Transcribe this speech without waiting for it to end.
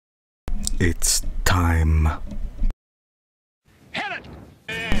It's time.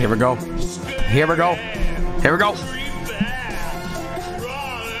 Here we go. Here we go. Here we go.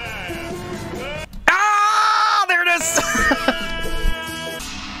 Ah, there it is.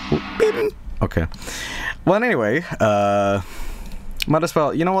 Okay. Well, anyway, might as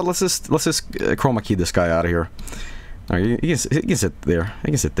well. You know what? Let's just chroma key this guy out of here. All right, he can sit there.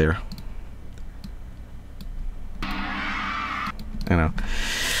 He can sit there. You know.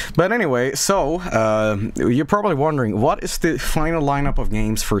 But anyway, so you're probably wondering, what is the final lineup of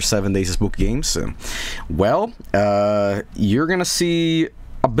games for 7 Days of Spooky Games? Well, you're gonna see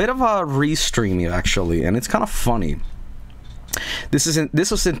a bit of a restream actually, and it's kind of funny. This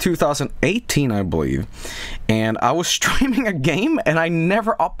was in 2018, I believe, and I was streaming a game and I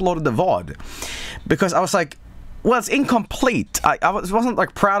never uploaded the VOD because I was like, well, it's incomplete. I wasn't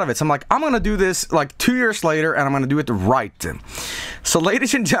like proud of it, so I'm like, I'm gonna do this like 2 years later and I'm gonna do it right. So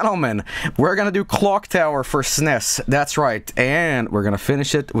ladies and gentlemen, we're gonna do Clock Tower for SNES, that's right, and we're gonna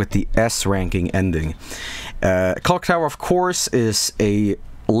finish it with the S ranking ending. Clock Tower, of course, is a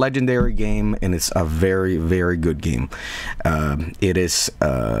legendary game, and it's a very, very good game. It is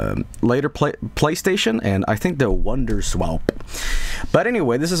later PlayStation, and I think the Wonder Swap. But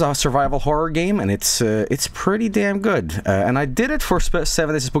anyway, this is a survival horror game, and it's pretty damn good. And I did it for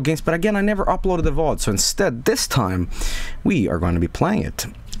 7 Days of Spooky Games, but again, I never uploaded the VOD. So instead, this time, we are going to be playing it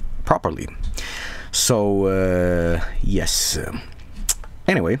properly. So yes.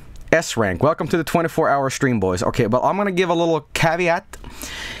 Anyway. S rank. Welcome to the 24-hour stream, boys. Okay, but I'm gonna give a little caveat.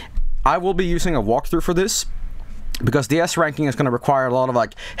 I will be using a walkthrough for this because the S ranking is gonna require a lot of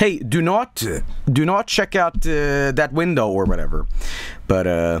like, hey, do not check out that window or whatever.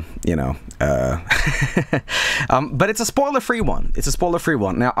 But you know, but it's a spoiler-free one. It's a spoiler-free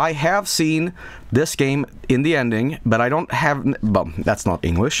one. Now, I have seen this game in the ending, but I don't have. Well, that's not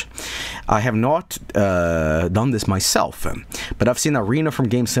English. I have not done this myself, but I've seen Arena from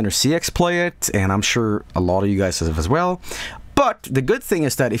Game Center CX play it, and I'm sure a lot of you guys have as well. But the good thing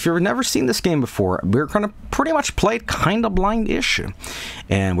is that if you've never seen this game before, we're going to pretty much play it kind of blind-ish.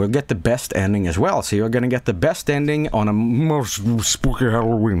 And we'll get the best ending as well. So you're going to get the best ending on a most spooky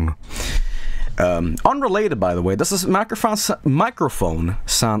Halloween. Unrelated, by the way, does this microphone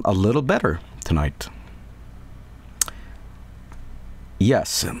sound a little better tonight?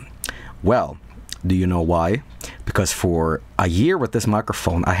 Yes. Well, do you know why? Because for a year with this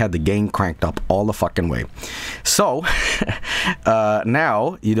microphone, I had the gain cranked up all the fucking way. So,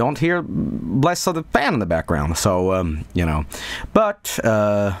 now you don't hear less of the fan in the background. So, you know. But,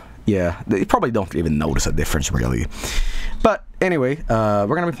 yeah, you probably don't even notice a difference, really. But, anyway, we're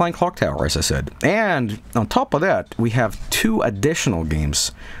going to be playing Clock Tower, as I said. And, on top of that, we have 2 additional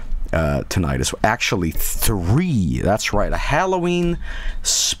games tonight. It's actually 3. That's right, a Halloween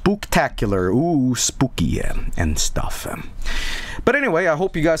spooktacular. Ooh, spooky and stuff. But anyway, I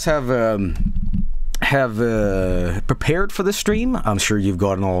hope you guys have prepared for the stream. I'm sure you've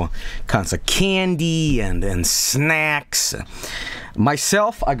gotten all kinds of candy and snacks.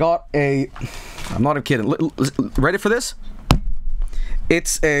 Myself, I got a. I'm not even kidding. Ready for this?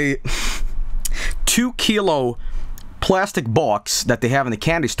 It's a 2 kilo plastic box that they have in the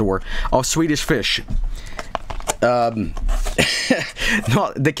candy store of Swedish fish. Not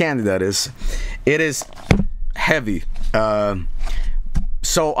the candy, that is. It is heavy.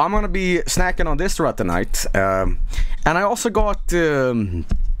 So I'm gonna be snacking on this throughout the night. And I also got a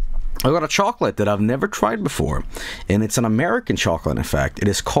chocolate that I've never tried before, and it's an American chocolate. In fact, it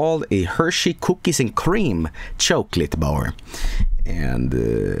is called a Hershey Cookies and Cream chocolate bar. And,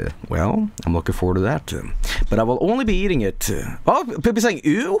 well, I'm looking forward to that. But I will only be eating it. Oh, people saying,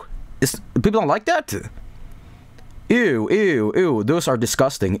 ew? People don't like that? Ew, ew, ew. Those are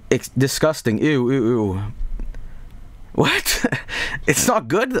disgusting. It's disgusting. Ew, ew, ew. What? It's not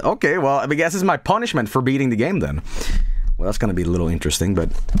good? Okay, well, I guess it's my punishment for beating the game then. Well, that's going to be a little interesting,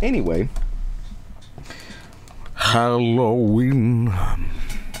 but anyway. Halloween.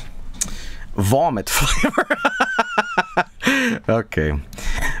 Vomit flavor. Okay.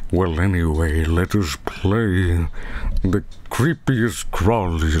 Well, anyway, let us play the creepiest,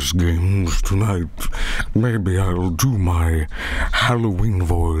 crawliest games tonight. Maybe I'll do my Halloween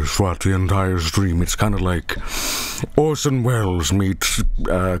voice throughout the entire stream. It's kind of like Orson Welles meets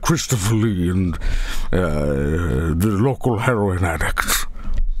Christopher Lee and the local heroin addicts.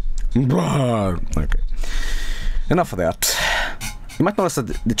 Blah. Okay. Enough of that. You might notice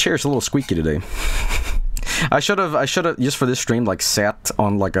that the chair's a little squeaky today. I should have just for this stream like sat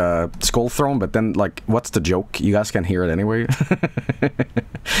on like a skull throne, but then like, what's the joke? You guys can hear it anyway.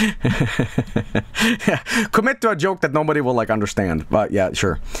 Yeah, commit to a joke that nobody will like understand. But yeah,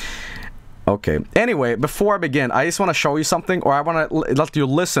 sure. Okay, anyway, before I begin, I just want to show you something, or I want to let you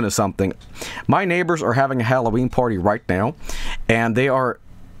listen to something. My neighbors are having a Halloween party right now, and they are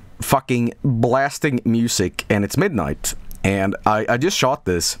fucking blasting music, and it's midnight, and I just shot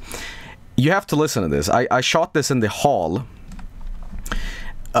this. You have to listen to this. I shot this in the hall.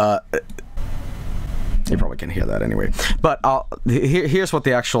 You probably can hear that anyway. But here's what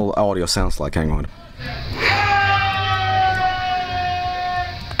the actual audio sounds like. Hang on.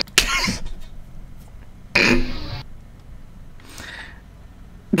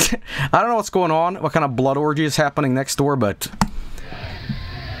 I don't know what's going on, what kind of blood orgy is happening next door, but...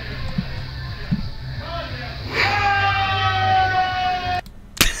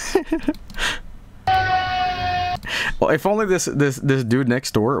 Well, if only this dude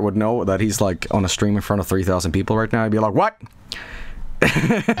next door would know that he's like on a stream in front of 3,000 people right now, he'd be like, "What?"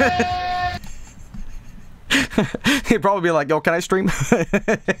 He'd probably be like, "Yo, can I stream?"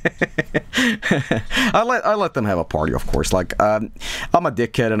 I let them have a party, of course. Like, I'm a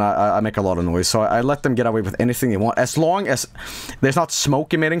dickhead and I make a lot of noise, so I let them get away with anything they want, as long as there's not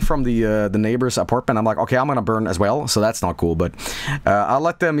smoke emitting from the neighbor's apartment. I'm like, okay, I'm gonna burn as well, so that's not cool. But I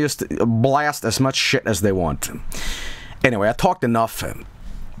let them just blast as much shit as they want. Anyway, I talked enough, and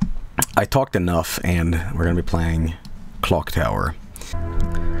we're gonna be playing Clock Tower.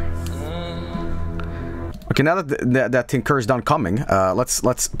 Okay, now that Tinker's done coming,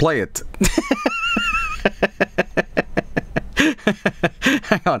 let's play it.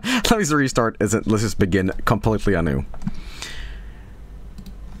 Hang on, let me restart. Let's just begin completely anew.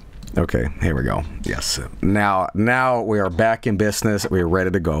 Okay, here we go. Yes, now we are back in business. We are ready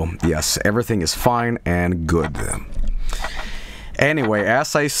to go. Yes, everything is fine and good. Anyway,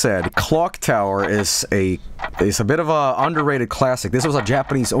 as I said, Clock Tower is a bit of a underrated classic. This was a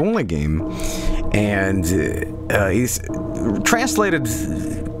Japanese-only game, and it's translated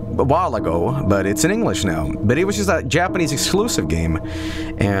a while ago, but it's in English now. But it was just a Japanese exclusive game,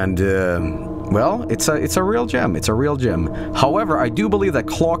 and well, it's a real gem. It's a real gem. However, I do believe that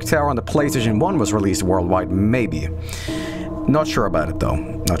Clock Tower on the PlayStation 1 was released worldwide. Maybe. Not sure about it though.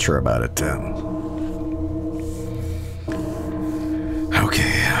 Not sure about it.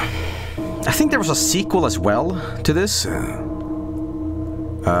 Okay, I think there was a sequel as well to this,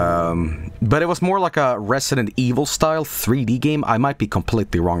 but it was more like a Resident Evil style 3D game. I might be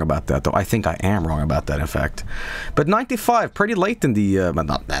completely wrong about that, though. I think I am wrong about that, in fact. But 95, pretty late in the, well,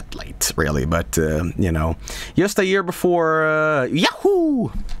 not that late, really, but, you know, just a year before, Yahoo!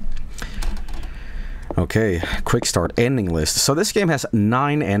 Okay, quick start ending list. So this game has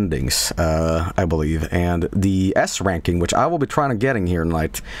 9 endings, I believe, and the S ranking, which I will be trying to getting here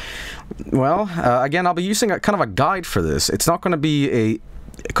tonight. Well, again, I'll be using a kind of a guide for this. It's not going to be a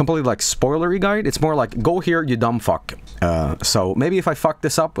completely like spoilery guide. It's more like, go here, you dumb fuck. So maybe if I fuck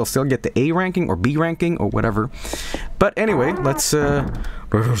this up, we'll still get the A ranking or B ranking or whatever. But anyway, let's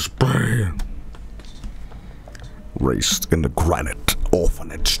play. Raised in the granite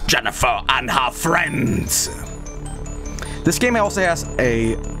orphanage, Jennifer and her friends. This game also has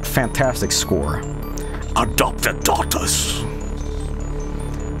a fantastic score. Adopted daughters.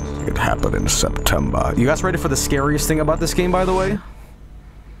 It happened in September. You guys ready for the scariest thing about this game, by the way?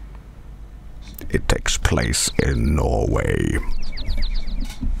 It takes place in Norway.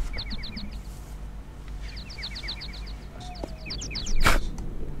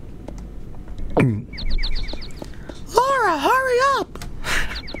 Laura, hurry up!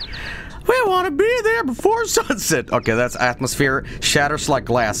 We want to be there before sunset. Okay, that's atmosphere. Shatters like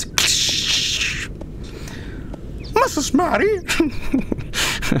glass. Mrs. Maddie?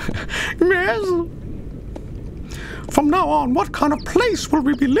 Yes? From now on, what kind of place will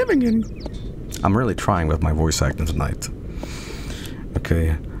we be living in? I'm really trying with my voice acting tonight.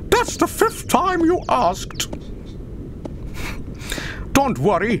 Okay. That's the 5th time you asked. Don't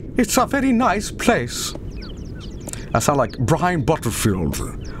worry, it's a very nice place. I sound like Brian Butterfield,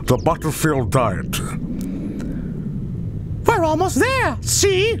 the Butterfield diet. We're almost there,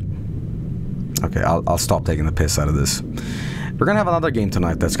 see? Okay, I'll stop taking the piss out of this. We're gonna have another game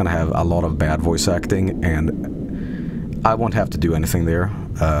tonight that's gonna have a lot of bad voice acting, and I won't have to do anything there,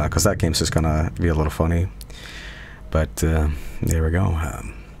 because that game's just gonna be a little funny. But, there we go.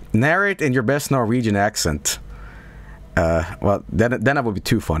 Narrate in your best Norwegian accent. Well, then that would be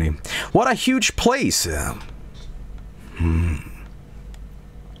too funny. What a huge place!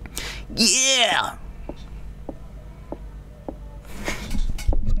 Yeah!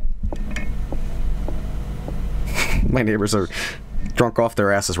 My neighbors are drunk off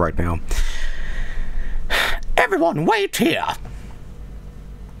their asses right now. Everyone, wait here!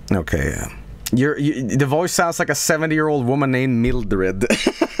 Okay, the voice sounds like a 70-year-old woman named Mildred.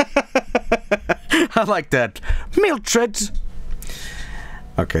 I like that. Mildred.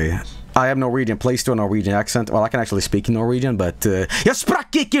 Okay. I have Norwegian. Please do a Norwegian accent. Well, I can actually speak in Norwegian, but... Jag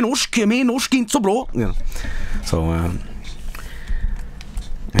sprack ikke norsk, min norsk är inte så bra. Yeah. So,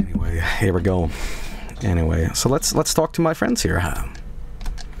 anyway, here we go. Anyway, so let's talk to my friends here.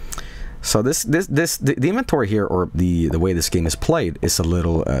 So the inventory here, or the way this game is played, is a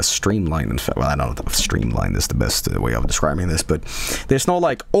little streamlined. In fact, well, I don't know if streamlined is the best way of describing this, but there's no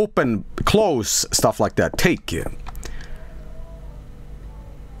like open, close stuff like that. Take it.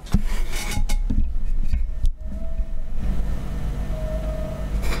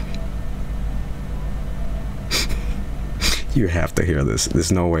 You have to hear this.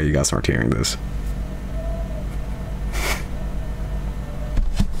 There's no way you guys aren't hearing this.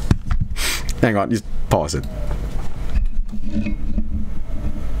 Hang on, just pause it.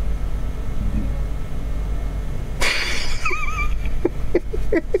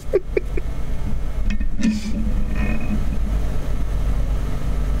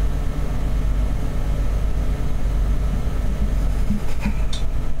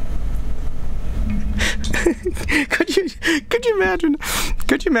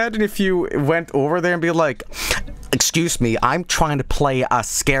 Could you imagine if you went over there and be like, "Excuse me, I'm trying to play a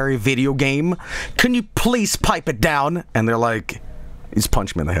scary video game. Can you please pipe it down?" And they're like, just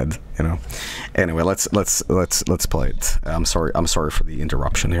punch me in the head, you know. Anyway, let's play it. I'm sorry for the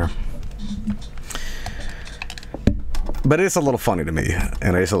interruption here. But it's a little funny to me,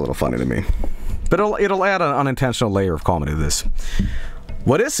 and it is a little funny to me. But it'll add an unintentional layer of comedy to this.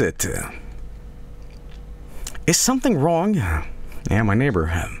 What is it? Is something wrong? Yeah, my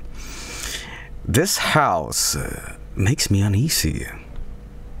neighbor. This house makes me uneasy.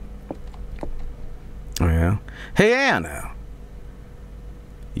 Oh, yeah. Hey, Anna.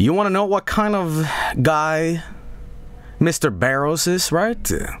 You want to know what kind of guy Mr. Barrows is,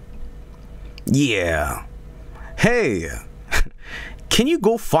 right? Yeah. Hey, can you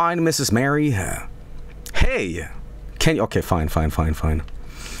go find Mrs. Mary? Hey, can you... Okay, fine.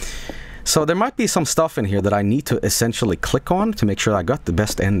 So there might be some stuff in here that I need to essentially click on to make sure I got the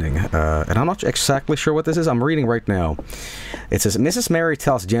best ending. And I'm not exactly sure what this is. I'm reading right now. It says, Mrs. Mary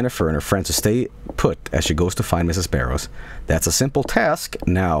tells Jennifer and her friends to stay put as she goes to find Mrs. Barrows. That's a simple task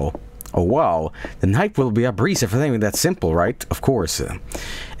now. Oh, wow. The night will be a breeze. Everything that's simple, right? Of course. And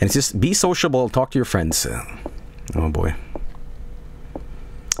it's just be sociable, talk to your friends. Oh, boy.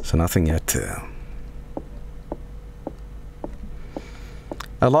 So nothing yet.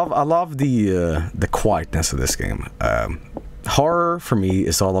 I love the quietness of this game. Horror for me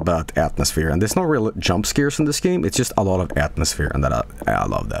is all about atmosphere, and there's no real jump scares in this game. It's just a lot of atmosphere, and that I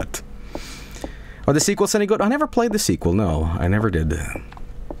love that. Are the sequels any good? I never played the sequel. No, I never did.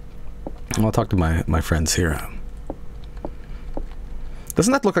 I'll talk to my friends here.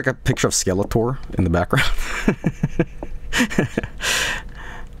 Doesn't that look like a picture of Skeletor in the background?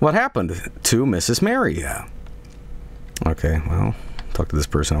 What happened to Mrs. Mary? Okay, well. Talk to this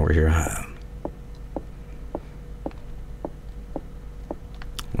person over here.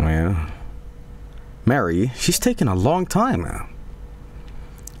 Oh, yeah. Mary, she's taking a long time.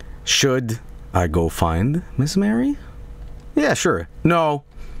 Should I go find Miss Mary? Yeah, sure. No.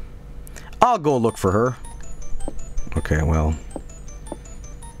 I'll go look for her. Okay, well.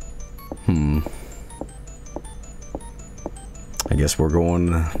 I guess we're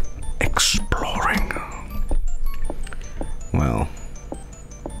going exploring. Well.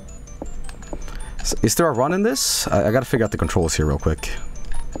 Is there a run in this? I gotta figure out the controls here real quick.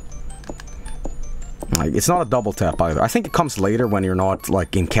 Like, it's not a double tap either. I think it comes later when you're not,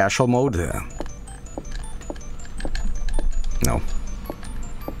 like, in casual mode. No.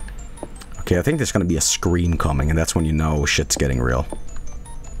 Okay, I think there's gonna be a scream coming, and that's when you know shit's getting real.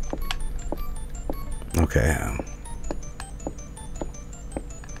 Okay.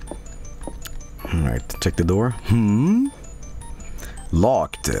 Alright, check the door.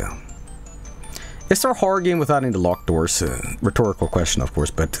 Locked. Is there a horror game without any locked doors? Rhetorical question, of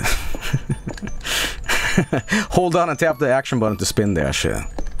course, but... Hold on and tap the action button to spin dash.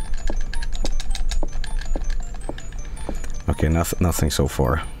 Okay, nothing so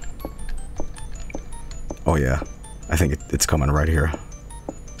far. Oh yeah, I think it's coming right here.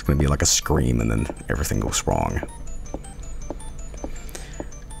 It's gonna be like a scream and then everything goes wrong.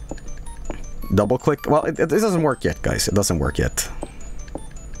 Double click. Well, it doesn't work yet, guys. It doesn't work yet.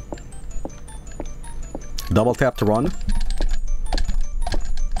 Double tap to run.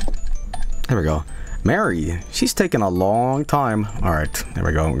 There we go. Mary, she's taking a long time. Alright, there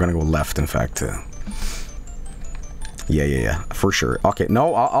we go. We're gonna go left, in fact. Yeah, for sure. Okay,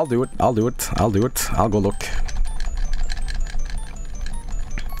 no, I'll do it. I'll do it. I'll go look.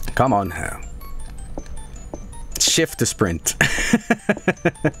 Come on. shift to sprint.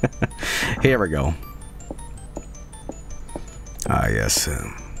 Here we go. Ah, yes.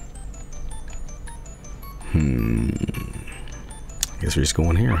 Guess we're just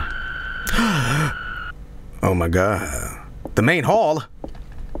going here. Oh my god. The main hall?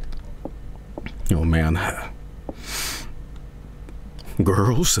 Oh man.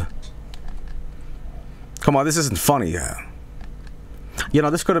 Girls? Come on, this isn't funny. You know,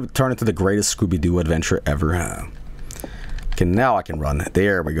 this could have turned into the greatest Scooby-Doo adventure ever. Okay, now I can run.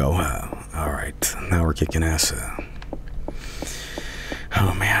 There we go. Alright, now we're kicking ass.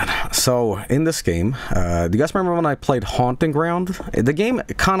 Oh man. So, in this game, do you guys remember when I played Haunting Ground? The game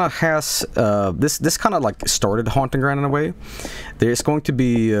kind of has, this kind of like started Haunting Ground in a way. There's going to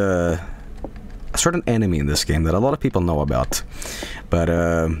be a certain enemy in this game that a lot of people know about. But,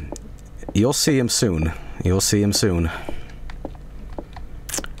 you'll see him soon. You'll see him soon.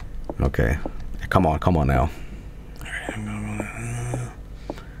 Okay. Come on now.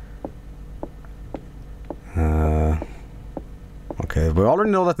 Okay, we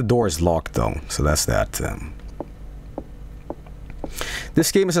already know that the door is locked though, so that's that.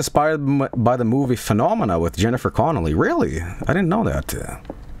 This game is inspired by the movie Phenomena with Jennifer Connelly. Really? I didn't know that.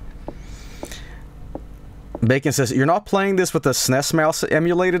 Bacon says, you're not playing this with the SNES mouse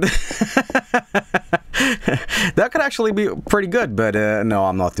emulated? That could actually be pretty good, but no,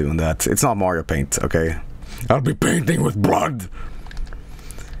 I'm not doing that. It's not Mario Paint, okay? I'll be painting with blood!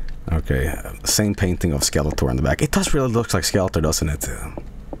 Okay, same painting of Skeletor in the back. It does really look like Skeletor, doesn't it?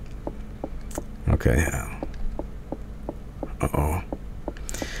 Okay. Uh-oh.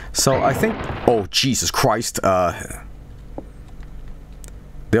 So, I think... Oh, Jesus Christ. The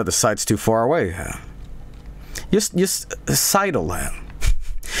other side's too far away. Just sidle.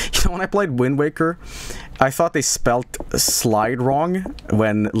 You know, when I played Wind Waker, I thought they spelt slide wrong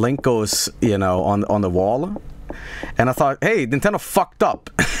when Link goes, you know, on the wall. And I thought, hey, Nintendo fucked up.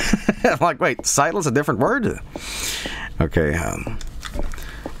 I'm like, wait, sidle's a different word? Okay,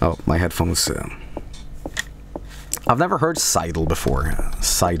 oh, my headphones. I've never heard sidle before.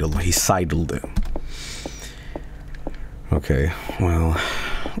 Sidle, he sidled. Okay, well,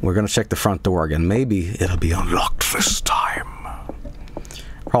 we're gonna check the front door again. Maybe it'll be unlocked this time.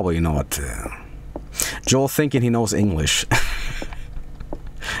 Probably not. Joel thinking he knows English.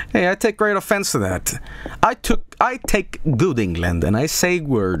 Hey, I take great offense to that. I take good England and I say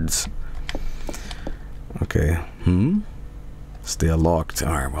words. Okay. Still locked.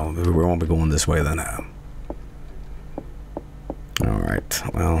 Alright, well, we won't be going this way then. Alright,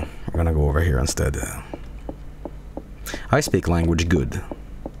 well, we're gonna go over here instead. I speak language good.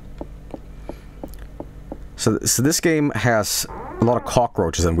 So this game has a lot of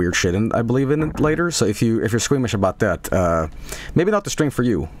cockroaches and weird shit, and I believe in it later. So if you're squeamish about that, maybe not the stream for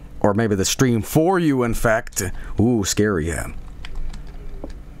you, or maybe the stream for you. In fact, ooh, scary. Yeah.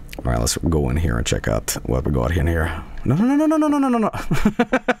 All right, let's go in here and check out what we got in here. No.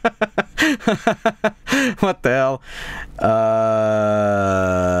 What the hell?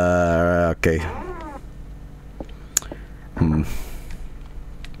 Okay.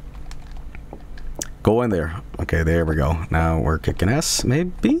 Go in there. Okay, there we go. Now we're kicking ass,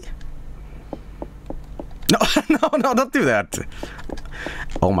 maybe? No, don't do that.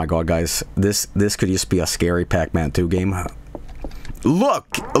 Oh my god, guys. This could just be a scary Pac-Man 2 game.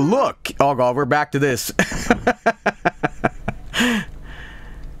 Look! Oh god, we're back to this.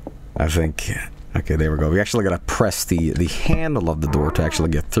 I think... Okay, there we go. We actually gotta press the handle of the door to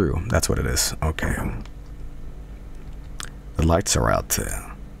actually get through. That's what it is. Okay. The lights are out.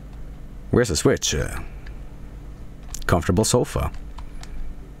 Where's the switch? Comfortable sofa.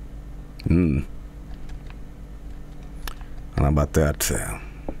 How about that?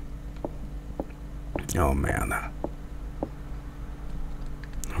 Oh man.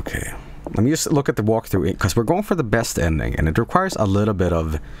 Okay. Let me just look at the walkthrough, because we're going for the best ending, and it requires a little bit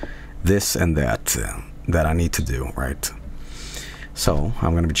of this and that that I need to do, right? So,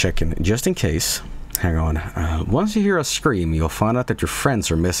 I'm going to be checking just in case. Hang on. Once you hear a scream, you'll find out that your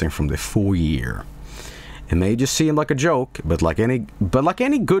friends are missing from the foyer. It may just seem like a joke, but like any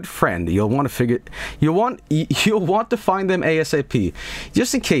good friend, you'll want to find them ASAP.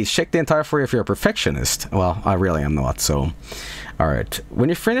 Just in case, check the entire foyer if you're a perfectionist. Well, I really am not. So, all right. When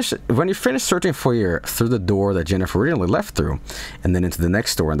you finish searching foyer through the door that Jennifer originally left through, and then into the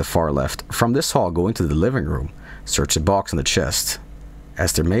next door on the far left, from this hall, go into the living room. Search the box in the chest,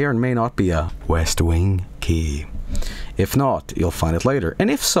 as there may or may not be a West Wing key. If not, you'll find it later.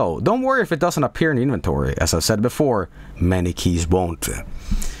 And if so, don't worry if it doesn't appear in the inventory. As I've said before, many keys won't.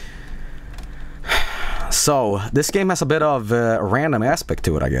 So, this game has a bit of a random aspect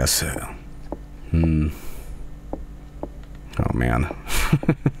to it, I guess. Oh, man.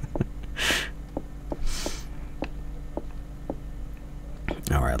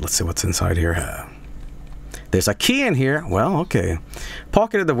 Alright, let's see what's inside here. There's a key in here. Well, okay.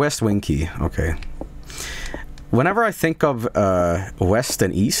 Pocketed the West Wing key. Okay. Whenever I think of West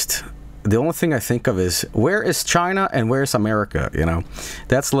and East, the only thing I think of is, where is China and where's America, you know?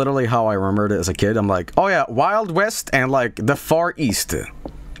 That's literally how I remembered it as a kid. I'm like, oh yeah, Wild West and like the Far East.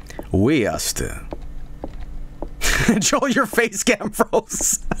 West. Joel, your face cam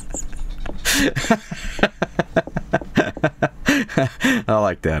froze. I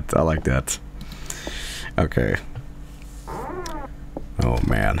like that. I like that. Okay. Oh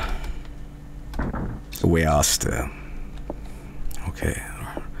man. West. Okay.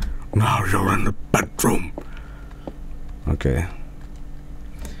 Now you're in the bedroom. Okay.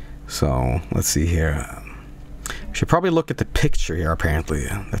 So, let's see here. We should probably look at the picture here, apparently.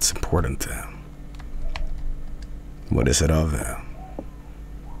 That's important. What is it of?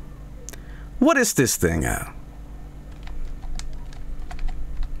 What is this thing?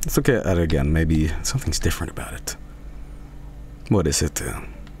 Let's look at it again. Maybe something's different about it. What is it?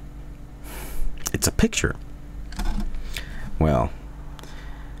 It's a picture. Well.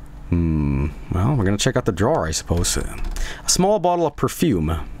 Well, we're gonna check out the drawer, I suppose. A small bottle of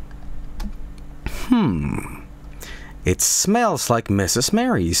perfume. It smells like Mrs.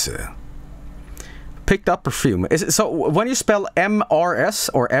 Mary's. Picked up perfume. Is it, so when you spell MRS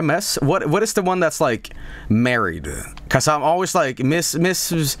or MS, what is the one that's like married? Cause I'm always like Miss,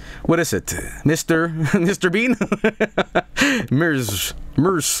 what is it? Mr. Bean?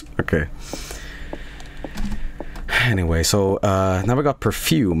 Mers. Okay. Anyway, so now we got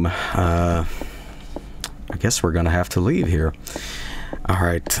perfume. I guess we're gonna have to leave here.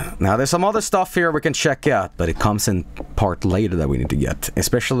 Alright, now there's some other stuff here we can check out, but it comes in part later that we need to get.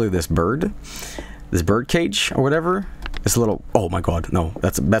 Especially this bird. This bird cage, or whatever. It's a little... Oh my god, no.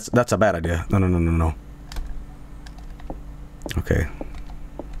 That's a bad idea. No. Okay.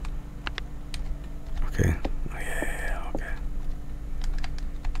 Okay. Oh, yeah, okay.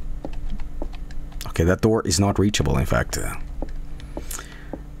 Okay, that door is not reachable, in fact.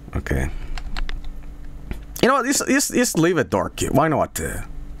 Okay. You know what, just leave it dark. Why not?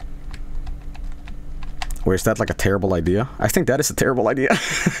 Or is that like a terrible idea? I think that is a terrible idea.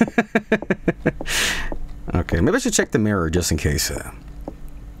 Okay, maybe I should check the mirror just in case.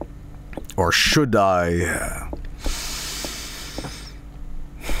 Or should I?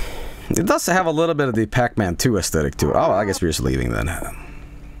 It does have a little bit of the Pac-Man 2 aesthetic to it. Oh, I guess we're just leaving then.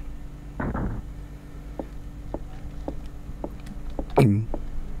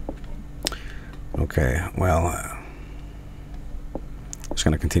 Okay, well, just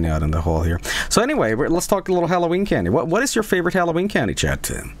gonna continue out in the hall here. So anyway, let's talk a little Halloween candy. What is your favorite Halloween candy,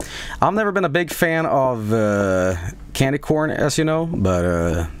 chat? I've never been a big fan of candy corn, as you know,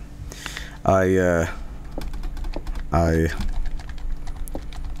 but there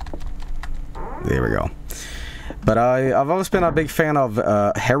we go. But I've always been a big fan of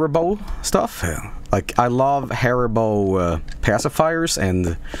Haribo stuff. Like, I love Haribo pacifiers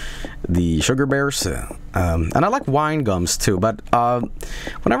and the sugar bears. And I like wine gums too, but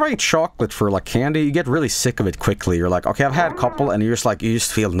whenever I eat chocolate for like candy, you get really sick of it quickly. You're like, okay, I've had a couple, and you're just like, you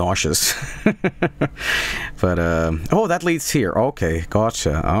just feel nauseous. But, oh, that leads here. Okay,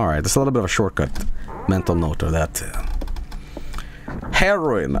 gotcha. Alright, that's a little bit of a shortcut. Mental note of that.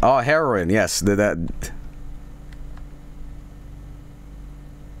 Heroin. Oh, heroin, yes. That...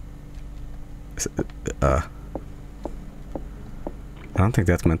 I don't think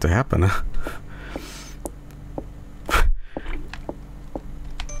that's meant to happen.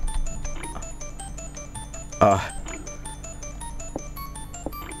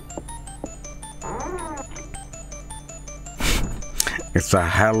 It's a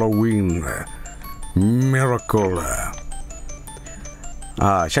Halloween miracle.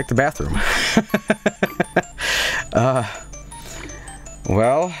 Check the bathroom.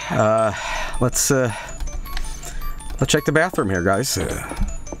 Well, let's check the bathroom here, guys.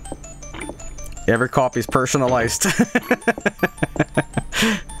 Every copy is personalized.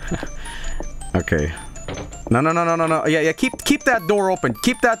 Okay. No. Yeah, keep that door open.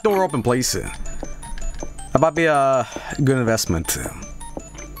 Keep that door open, please. That might be a good investment.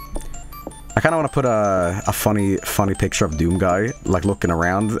 I kind of want to put a funny picture of Doom Guy, like looking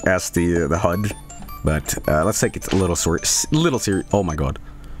around as the HUD. But let's take it a little serious. Oh my god.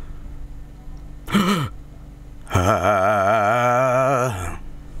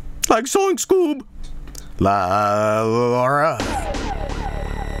 Like Sonic Scoob. Laura.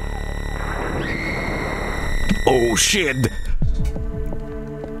 Oh shit.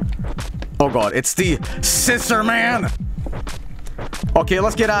 Oh god, it's the Scissor Man. Okay,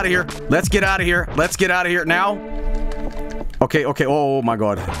 let's get out of here. Let's get out of here. Let's get out of here now. Okay, okay. Oh my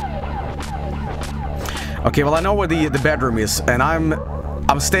god. Okay, well I know where the bedroom is, and I'm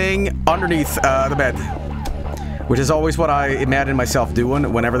staying underneath the bed, which is always what I imagine myself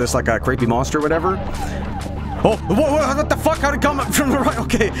doing whenever there's like a creepy monster or whatever. Oh, whoa, what the fuck? How'd it come from the right?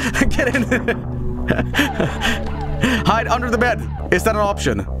 Okay, get in. Hide under the bed. Is that an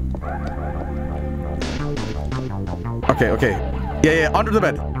option? Okay, okay. Yeah, under the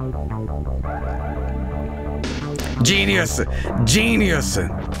bed. Genius! Genius!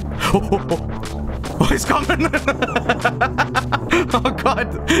 Oh, he's coming! Oh, God!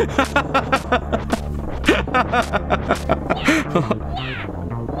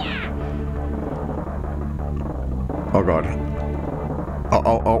 Oh, God.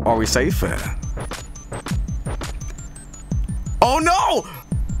 Oh, are we safe? Oh, no!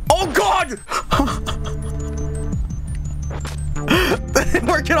 Oh, God!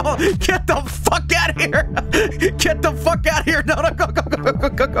 Work it all. Get the fuck out of here. Get the fuck out of here. No, go.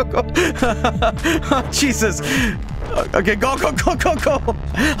 Oh, Jesus. Okay, go.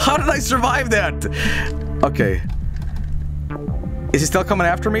 How did I survive that? Okay. Is he still coming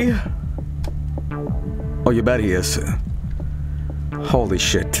after me? Oh, you bet he is. Holy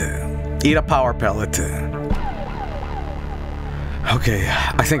shit. Eat a power pellet. Okay,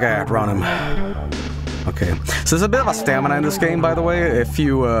 I think I outrun him. Okay, so there's a bit of a stamina in this game, by the way. If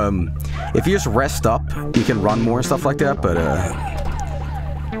you just rest up, you can run more and stuff like that, but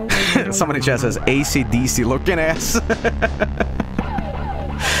somebody in chat says AC/DC looking ass.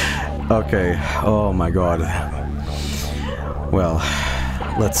 Okay, oh my god. Well,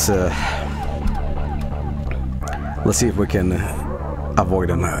 let's see if we can avoid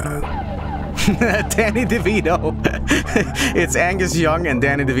him. Danny DeVito. It's Angus Young and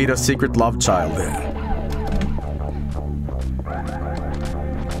Danny DeVito's secret love child.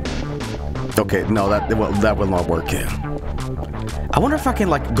 Okay, no, that will not work. I wonder if I can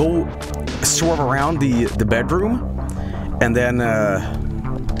like go swerve around the bedroom, and then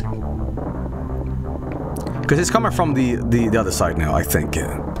because it's coming from the other side now, I think.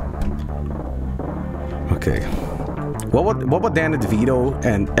 Okay, what would Danny DeVito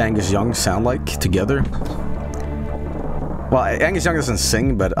and Angus Young sound like together? Well, Angus Young doesn't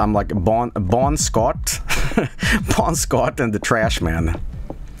sing, but I'm like Bon Scott, Bon Scott and the Trash Man.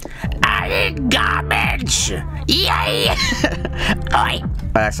 Garbage! Yay!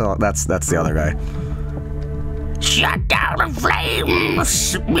 Actually, that's the other guy. Shut down the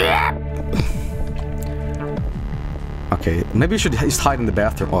flames! Okay, maybe you should just hide in the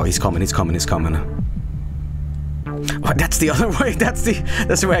bathroom. Oh, he's coming. Oh, that's the other way. That's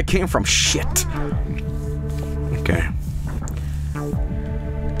the way I came from. Shit. Okay.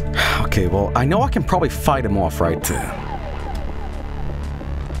 Okay, well, I know I can probably fight him off, right?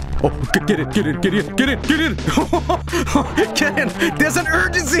 Oh, get in! Get in! Get in! There's an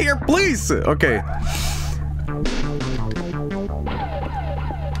urgency here, please! Okay.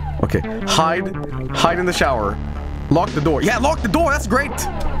 Okay, hide in the shower. Lock the door. Yeah, lock the door, that's great!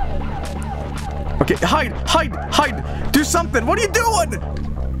 Okay, hide! Do something! What are you doing?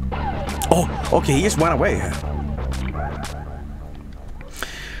 Oh, okay, he just went away.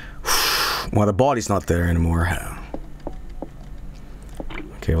 Well, the body's not there anymore.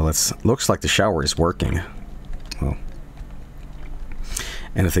 Okay, well, looks like the shower is working. Well,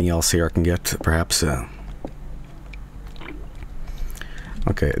 anything else here I can get, perhaps?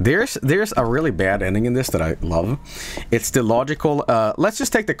 Okay, there's a really bad ending in this that I love. It's the logical, let's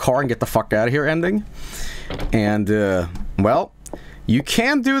just take the car and get the fuck out of here ending. And, well, you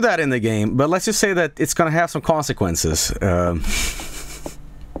can do that in the game, but let's just say that it's gonna have some consequences.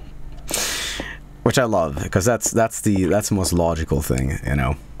 Which I love, because that's the most logical thing, you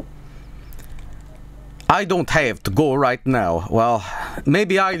know. I don't have to go right now. Well,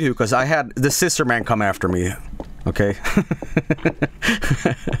 maybe I do, because I had the Scissor Man come after me. Okay.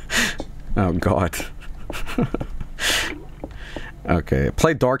 Oh god. Okay,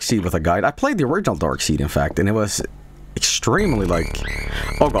 play Darkseid with a guide. I played the original Darkseid, in fact, and it was extremely like...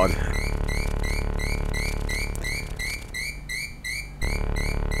 Oh god.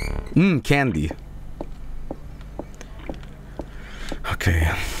 Candy.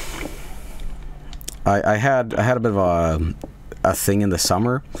 Okay. I had a bit of a thing in the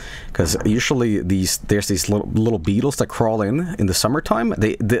summer, because usually there's these little beetles that crawl in the summertime.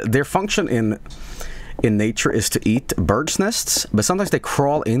 Their function in nature is to eat birds' nests, but sometimes they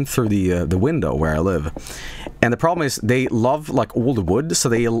crawl in through the window where I live. And the problem is they love like old wood, so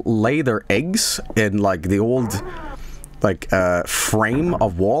they lay their eggs in like the old like frame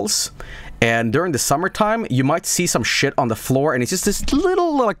of walls. And during the summertime, you might see some shit on the floor, and it's just this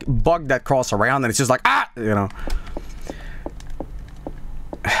little like bug that crawls around, and it's just like you know.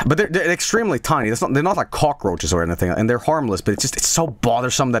 But they're extremely tiny. They're not like cockroaches or anything, and they're harmless. But it's so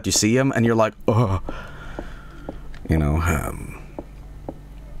bothersome that you see them, and you're like, ugh. You know.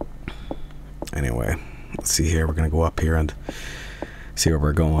 Anyway, let's see here. We're gonna go up here and see where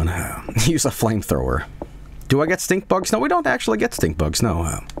we're going. Use a flamethrower. Do I get stink bugs? No, we don't actually get stink bugs.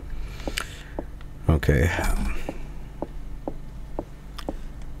 No. Okay.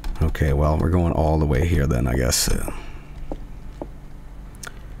 Okay. Well, we're going all the way here then, I guess.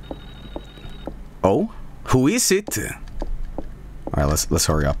 Oh, who is it? All right, let's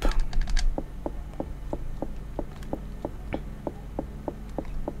hurry up.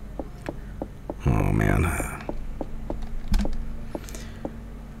 Oh man.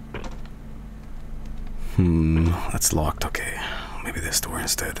 That's locked. Okay, maybe this door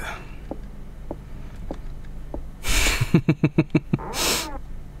instead.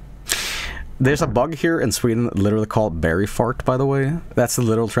 There's a bug here in Sweden literally called berry fart, by the way. That's the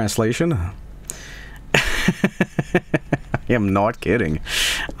literal translation. I am not kidding.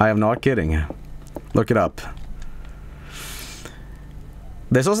 I am not kidding. Look it up.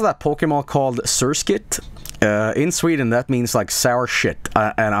 There's also that Pokemon called Surskit. In Sweden, that means like sour shit.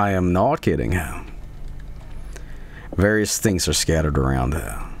 And I am not kidding. Various things are scattered around.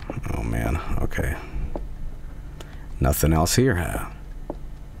 Oh man, okay. Nothing else here.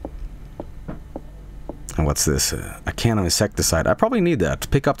 And what's this? A can of insecticide. I probably need that to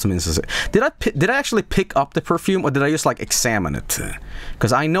pick up some insecticide. Did I actually pick up the perfume, or did I just like examine it?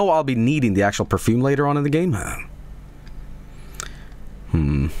 Because I know I'll be needing the actual perfume later on in the game.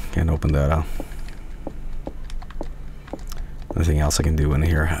 Can't open that up. Anything else I can do in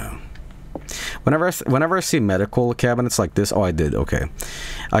here? Whenever I see medical cabinets like this, oh, I did. Okay,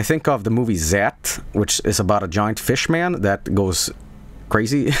 I think of the movie Zat, which is about a giant fish man that goes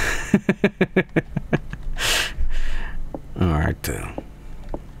crazy. Alright.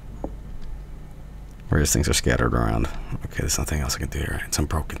 Various things are scattered around. Okay, there's nothing else I can do here. It's some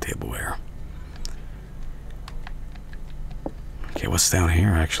broken tableware. Okay, what's down here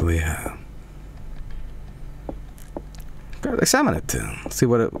actually? Examine it. See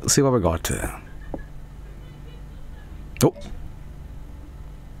what we got. Oh,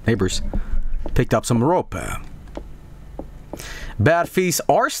 neighbors picked up some rope. Bad fees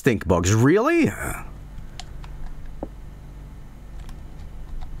are stink bugs. Really?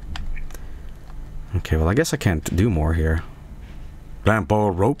 Okay, well, I guess I can't do more here.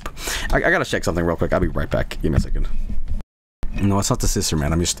 Lampo rope. I gotta check something real quick. I'll be right back. Give me a second. No, it's not the sister,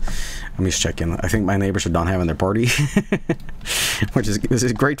 man. I'm just checking. I think my neighbors are done having their party, which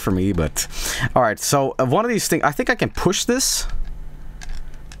is great for me. But all right, so one of these things. I think I can push this.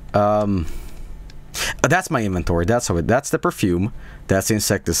 That's my inventory. That's the perfume. That's the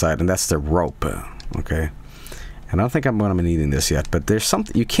insecticide, and that's the rope. Okay. And I don't think I'm going to be needing this yet, but there's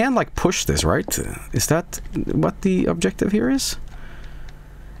something you can like push this, right? Is that what the objective here is?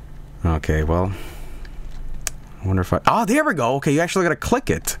 Okay, well, I wonder if I... Oh, there we go. Okay, you actually got to click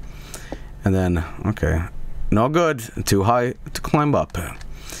it. And then, okay. No good. Too high to climb up.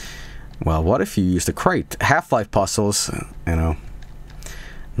 Well, what if you use the crate? Half-Life puzzles, you know.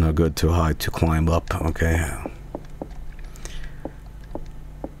 No good, too high to climb up. Okay.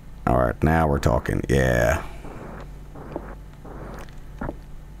 Alright, now we're talking. Yeah.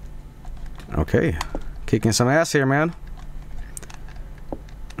 Okay. Kicking some ass here, man.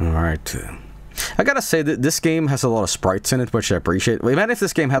 Alright. I gotta say that this game has a lot of sprites in it, which I appreciate. Imagine if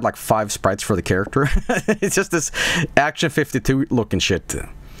this game had like 5 sprites for the character. It's just this Action 52 looking shit.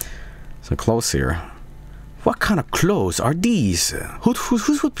 So close here. What kind of clothes are these?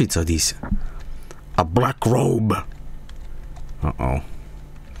 Whose footprints are these? A black robe. Uh-oh.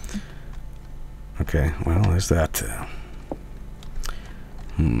 Okay, well, there's that.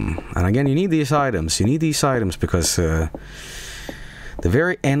 And again, you need these items. You need these items because the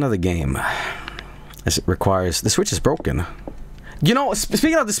very end of the game, as it requires... The switch is broken. You know,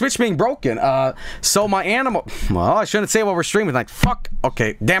 speaking of the switch being broken, so my animal... Well, I shouldn't say what we're streaming. Like, fuck.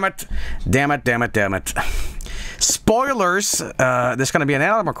 Okay, damn it. Damn it, damn it, damn it. Spoilers! There's gonna be an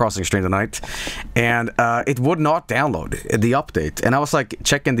Animal Crossing stream tonight, and it would not download the update. And I was like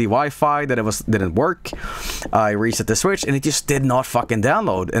checking the Wi-Fi that didn't work. I reset the Switch, and it just did not fucking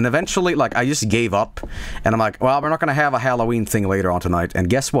download. And eventually, like, I just gave up, and I'm like, well, we're not gonna have a Halloween thing later on tonight. And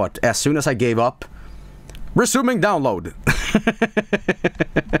guess what? As soon as I gave up, resuming download.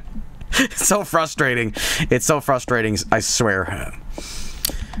 It's so frustrating. It's so frustrating, I swear.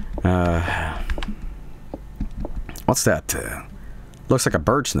 What's that? Looks like a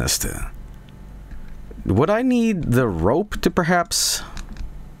bird's nest. Would I need the rope to perhaps...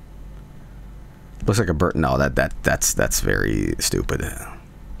 Looks like a bird. No, that's very stupid.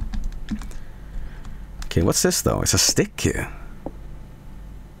 Okay, what's this though? It's a stick.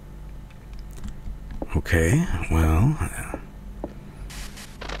 Okay, well.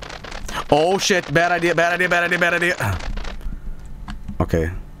 Oh shit! Bad idea! Bad idea! Bad idea! Bad idea!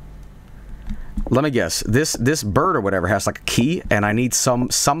 Okay. Let me guess. This bird or whatever has like a key, and I need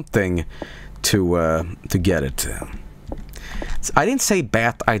something to get it. I didn't say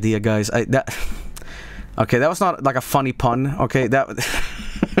bad idea, guys. Okay, that was not like a funny pun. Okay, that.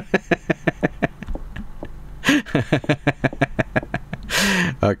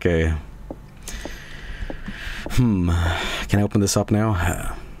 Okay. Can I open this up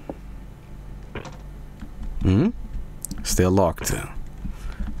now? Still locked.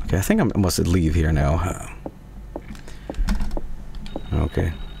 Okay, I think I must leave here now.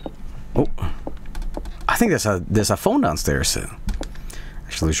 Okay. Oh, I think there's a phone downstairs.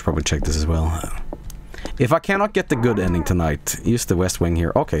 Actually, we should probably check this as well. If I cannot get the good ending tonight, use the West Wing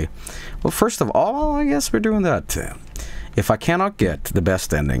here. Okay. Well, first of all, I guess we're doing that. If I cannot get the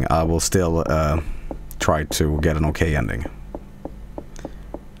best ending, I will still try to get an okay ending.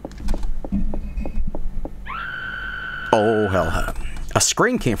 Oh, hell. A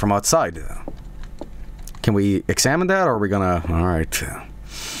scream came from outside. Can we examine that, or are we gonna... Alright.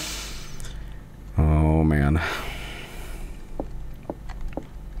 Oh, man.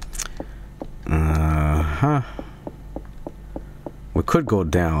 We could go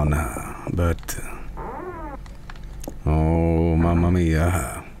down, but... Oh, mamma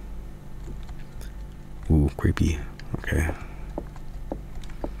mia. Ooh, creepy. Okay.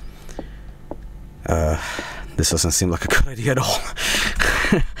 This doesn't seem like a good idea at all.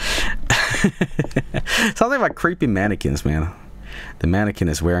 Something about creepy mannequins, man. The mannequin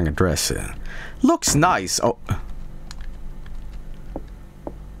is wearing a dress. Looks nice. Oh.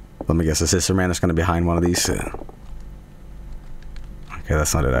 Let me guess, the sister man is going to be behind one of these. Okay,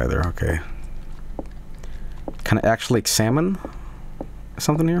 that's not it either. Okay. Can I actually examine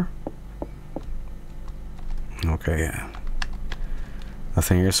something here? Okay.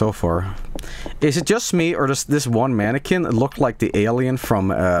 Nothing here so far. Is it just me, or does this one mannequin look like the alien from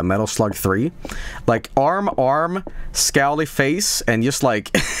Metal Slug 3? Like, arm, scowly face, and just like...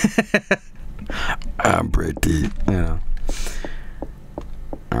 I'm pretty. You know.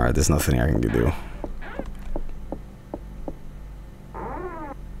 Alright, there's nothing I can do.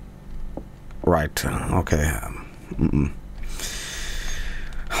 Right, okay.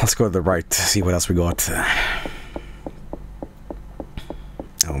 Let's go to the right, see what else we got.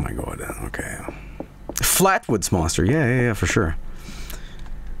 Oh my god, okay. Flatwoods monster, yeah, for sure.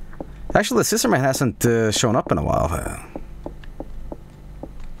 Actually, the sister man hasn't shown up in a while.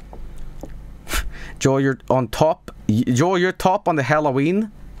 Joel, you're on top. Joel, you're top on the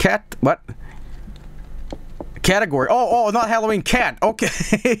Halloween cat. What? Category. Oh, not Halloween cat. Okay.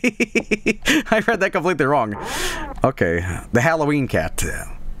 I read that completely wrong. Okay, the Halloween cat.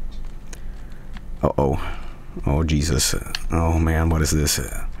 Uh-oh. Oh, Jesus. Oh, man, what is this?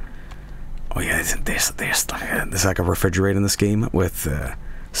 Oh, yeah, there's like a refrigerator in this game with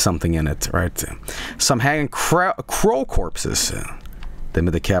something in it, right? Some hanging crow corpses. They've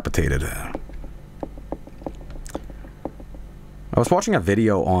been decapitated. I was watching a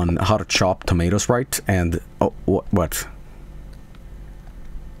video on how to chop tomatoes right, and... Oh, what?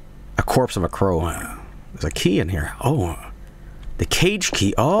 A corpse of a crow. There's a key in here. Oh, the cage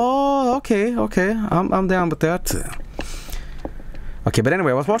key. Oh, okay. I'm down with that. Okay, but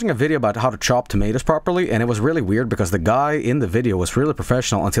anyway, I was watching a video about how to chop tomatoes properly, and it was really weird because the guy in the video was really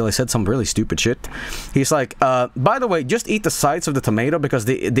professional until he said some really stupid shit. He's like, by the way, just eat the sides of the tomato because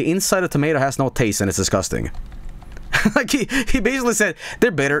the inside of the tomato has no taste and it's disgusting. Like, he basically said,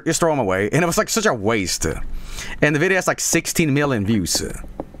 they're bitter, just throw them away. And it was like such a waste. And the video has like 16 million views.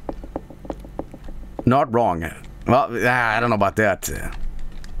 Not wrong. Well, I don't know about that.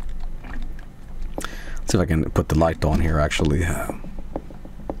 Let's see if I can put the light on here, actually.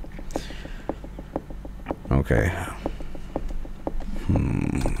 Okay.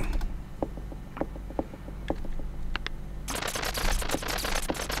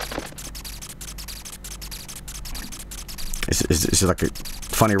 Is it like a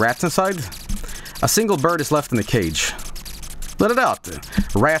funny rats inside? A single bird is left in the cage. Let it out.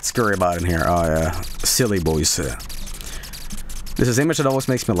 Rats scurry about in here. Oh yeah, silly boys. This is an image that always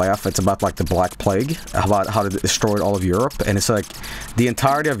makes me laugh. It's about like the Black Plague, about how it destroyed all of Europe, and it's like the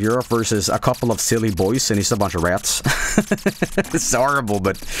entirety of Europe versus a couple of silly boys, and it's a bunch of rats. It's horrible,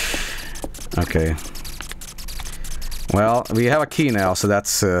 but okay. Well, we have a key now, so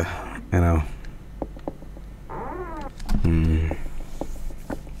that's, you know...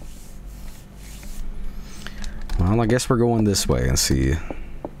 Well, I guess we're going this way and see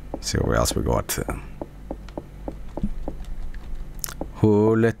where else we got.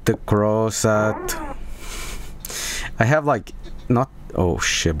 Who let the cross out? I have like not. Oh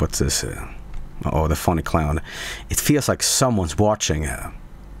shit! What's this? Oh, the funny clown. It feels like someone's watching.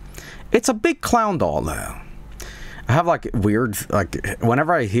 It's a big clown doll. I have like weird, like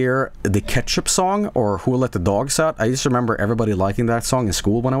whenever I hear the Ketchup song or Who Let the Dogs Out, I used to remember everybody liking that song in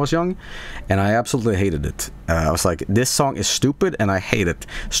school when I was young, and I absolutely hated it. I was like, this song is stupid and I hate it.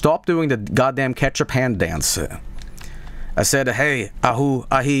 Stop doing the goddamn Ketchup hand dance. I said, hey, ahu,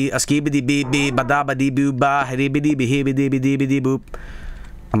 ahi, askibidi beep beep, badabadi boo ba, hibidi bihibidi bidi boop.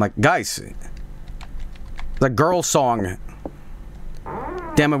 I'm like, guys, the girl song.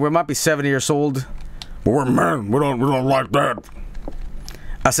 Damn it, we might be 7 years old. But we're men, we don't like that.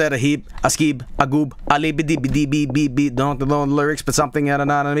 I said a heap, a skib, a goob, a libidi bidi beep beep beep, don't know the lyrics, but something at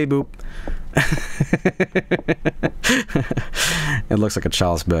an anime boop. It looks like a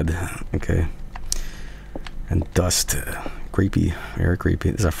child's bed. Okay. And dust. Creepy. Very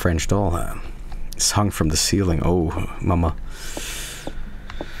creepy. This is a French doll. It's hung from the ceiling. Oh, mama.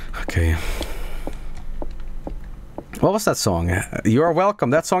 Okay. What was that song? You are welcome.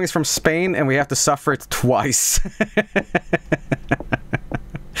 That song is from Spain, and we have to suffer it twice.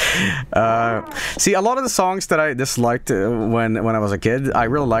 See, a lot of the songs that I disliked when I was a kid, I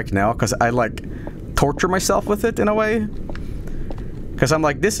really like now, because I, like, torture myself with it, in a way. Because I'm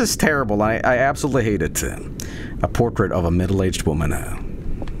like, this is terrible. I absolutely hate it. A portrait of a middle-aged woman.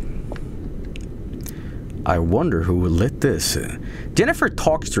 I wonder who lit this. Jennifer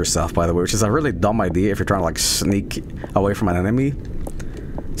talks to herself, by the way, which is a really dumb idea if you're trying to, like, sneak away from an enemy.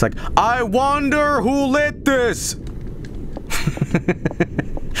 It's like, I wonder who lit this!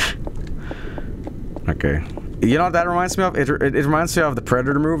 Okay. You know what that reminds me of? It reminds me of the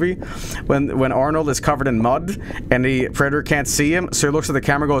Predator movie, when Arnold is covered in mud, and the Predator can't see him, so he looks at the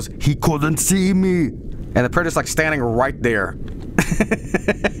camera and goes, he couldn't see me! And the Predator's, like, standing right there.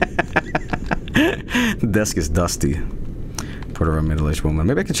 The desk is dusty. Part of a middle-aged woman.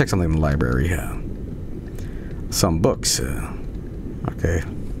 Maybe I can check something in the library. Some books. Okay.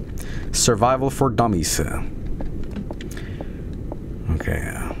 Survival for Dummies.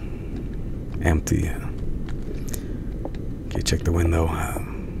 Okay. Empty. Okay, check the window.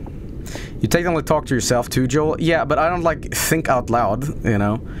 You technically talk to yourself too, Joel? Yeah, but I don't, like, think out loud, you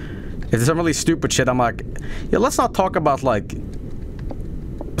know? If there's some really stupid shit, I'm like, yeah, let's not talk about, like,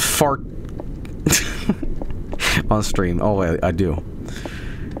 fart on stream. Oh, I do.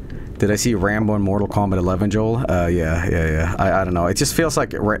 Did I see Rambo in Mortal Kombat 11, Joel? Yeah. I don't know. It just feels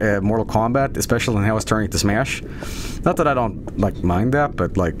like Mortal Kombat, especially when how it's turning to Smash. Not that I don't, like, mind that,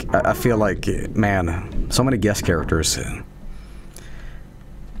 but, like, I feel like, man, so many guest characters.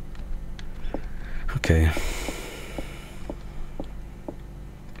 Okay.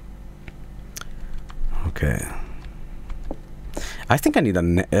 Okay. I think I need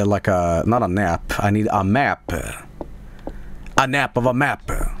a, like a, not a nap, I need a map. A nap of a map.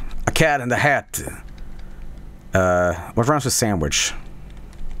 A cat in the hat. What rhymes with sandwich?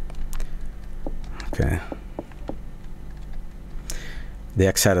 Okay. The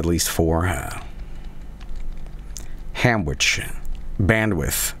X had at least 4. Hamwich.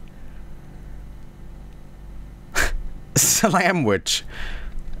 Bandwidth. Slamwich.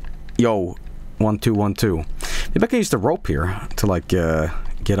 Yo. 1 2 1 2. Maybe I can use the rope here to, like,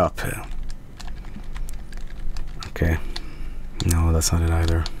 get up. Okay. No, that's not it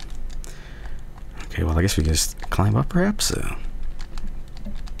either. Okay, well, I guess we can just climb up, perhaps?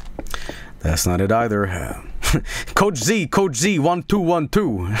 That's not it either. Coach Z,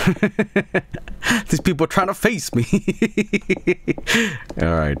 1212. These people are trying to face me.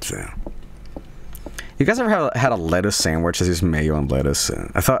 Alright. You guys ever had a lettuce sandwich that is mayo and lettuce?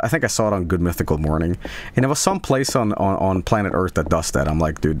 I think I saw it on Good Mythical Morning, and there was some place on planet Earth that does that. I'm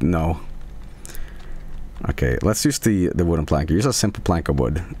like, dude, no. Okay, let's use the wooden plank. Use a simple plank of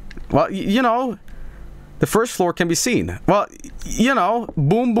wood. Well, you know, the first floor can be seen. Well, you know,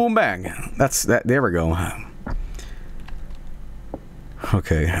 boom, boom, bang. That's that. There we go.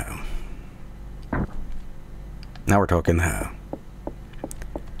 Okay. Now we're talking.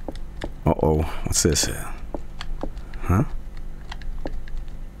 Uh-oh, what's this? Huh?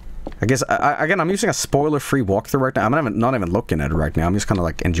 I guess, again, I'm using a spoiler-free walkthrough right now. I'm not even looking at it right now. I'm just kind of,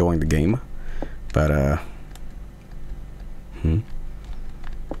 like, enjoying the game. But,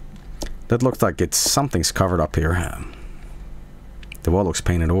 that looks like something's covered up here. The wall looks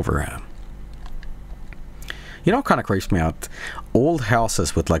painted over. You know what kind of creeps me out? Old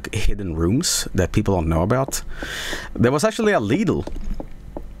houses with like hidden rooms that people don't know about. There was actually a Lidl.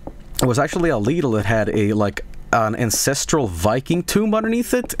 It was actually a Lidl that had a like an ancestral Viking tomb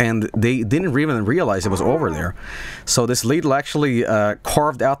underneath it, and they didn't even realize it was over there. So this Lidl actually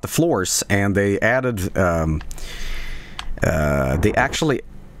carved out the floors, and they added. They actually.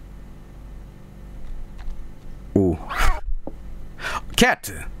 Ooh.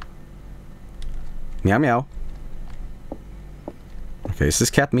 Cat. Meow meow. Okay, is this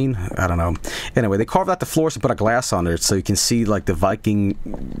cat mean? I don't know. Anyway, they carved out the floors and put a glass on it so you can see like the Viking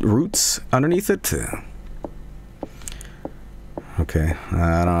roots underneath it. Okay,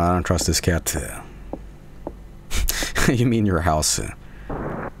 I don't trust this cat. You mean your house?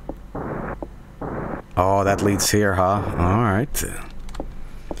 Oh, that leads here, huh? All right.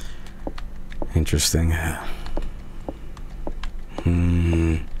 Interesting.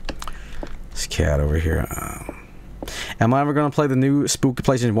 This cat over here. Am I ever gonna play the new Spooky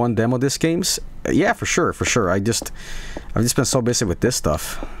PlayStation 1 demo disc games? Yeah, for sure, for sure. I've just been so busy with this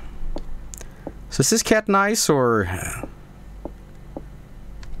stuff. So is this cat nice, or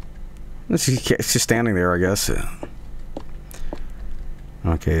it's just standing there, I guess.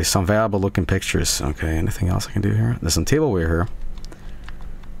 Okay, some valuable looking pictures. Okay, anything else I can do here? There's some tableware here.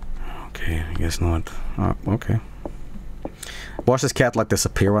 Okay, I guess not. Oh, okay. Watch this cat like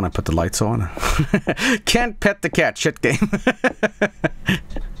disappear when I put the lights on. Can't pet the cat, shit game.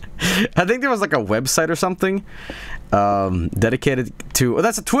 I think there was like a website or something dedicated to... Oh,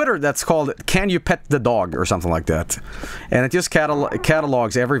 that's a Twitter that's called Can You Pet the Dog or something like that. And it just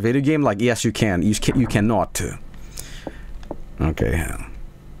catalogs every video game like, yes, you can. You cannot. Okay.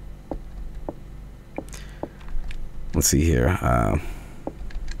 Let's see here.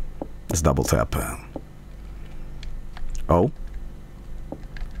 Let's double tap. Oh.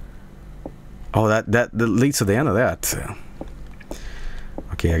 Oh, that leads to the end of that.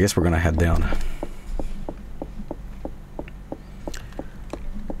 Okay, I guess we're gonna head down.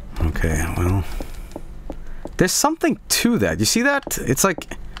 Okay, well, there's something to that. You see that? It's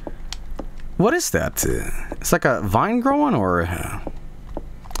like, what is that? It's like a vine growing, or I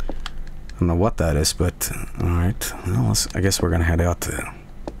don't know what that is, but all right. Well, I guess we're gonna head out.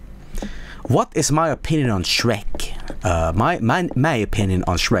 What is my opinion on Shrek? My opinion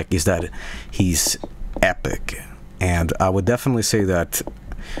on Shrek is that he's epic, and I would definitely say that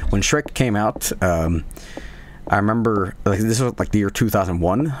when Shrek came out, I remember, like, this was like the year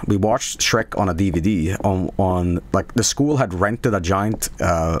 2001. We watched Shrek on a DVD on like, the school had rented a giant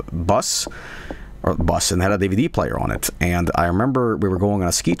bus and had a DVD player on it. And I remember we were going on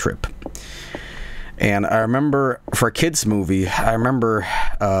a ski trip, and I remember for a kids movie, I remember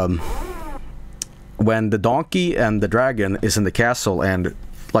when the donkey and the dragon is in the castle, and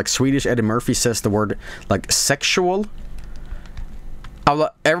like Swedish Eddie Murphy says the word like sexual.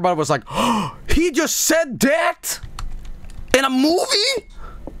 Everybody was like, oh, he just said that in a movie?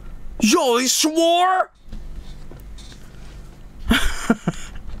 Yo, he swore?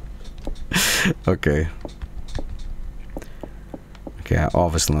 Okay. Okay,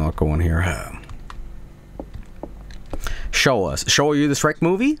 obviously not going here. Show us. Show you the Shrek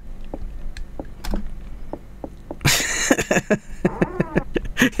movie?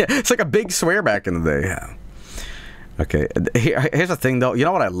 Yeah, it's like a big swear back in the day. Yeah. Okay, here's the thing though. You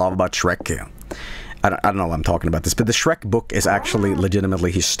know what I love about Shrek? I don't know why I'm talking about this, but the Shrek book is actually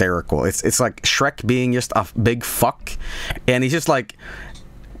legitimately hysterical. It's like Shrek being just a big fuck, and he's just like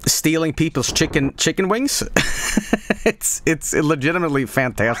stealing people's chicken wings. it's legitimately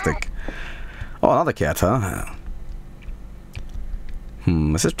fantastic. Oh, another cat, huh?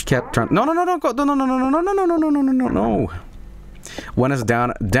 Is this cat trying? No, go, no. When it's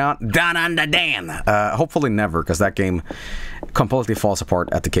down under Dan. Hopefully never, because that game completely falls apart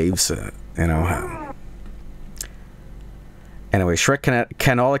at the caves. You know. Anyway, Shrek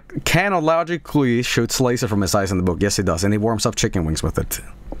canonically shoots laser from his eyes in the book. Yes, he does, and he warms up chicken wings with it.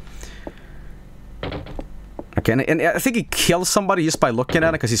 Okay, and I think he kills somebody just by looking at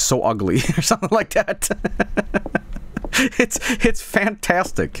it because he's so ugly or something like that. It's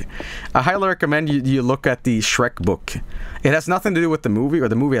fantastic. I highly recommend you look at the Shrek book. It has nothing to do with the movie, or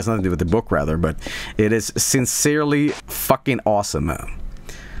the movie has nothing to do with the book, rather, but it is sincerely fucking awesome. Looks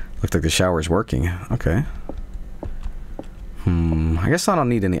like the shower is working. Okay. I guess I don't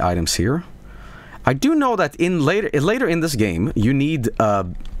need any items here. I do know that later in this game, you need...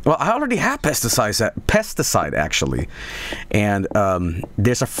 well, I already have pesticide, actually. And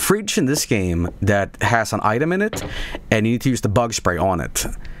there's a fridge in this game that has an item in it, and you need to use the bug spray on it.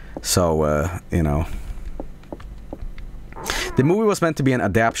 So, you know... The movie was meant to be an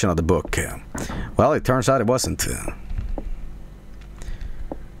adaptation of the book. Well, it turns out it wasn't.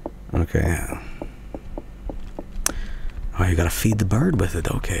 Okay. Oh, you gotta feed the bird with it.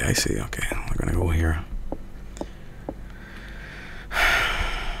 Okay, I see. Okay, we're gonna go here.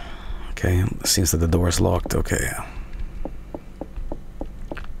 Okay, it seems that the door is locked. Okay.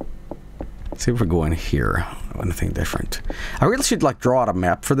 Let's see if we're going here. Anything different. I really should like draw out a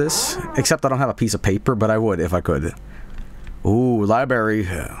map for this, except I don't have a piece of paper, but I would if I could. Ooh, library.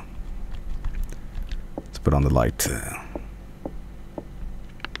 Let's put on the light.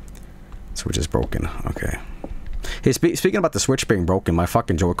 Switch is broken. Okay. Hey, speaking about the Switch being broken, my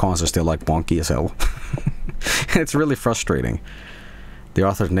fucking Joy-Cons are still like wonky as hell. It's really frustrating. The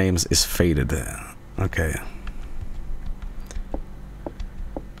author's name is faded. Okay.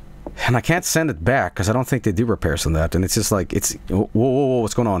 And I can't send it back because I don't think they do repairs on that. And it's just like, it's... Whoa, whoa, whoa,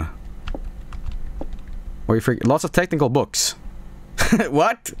 what's going on? Where you freaking... Lots of technical books.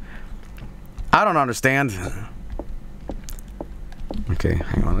 What? I don't understand. Okay,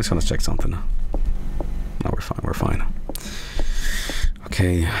 hang on. Let's gonna check something. No, we're fine. We're fine.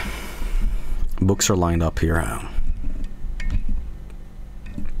 Okay. Books are lined up here.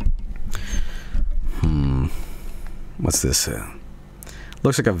 What's this?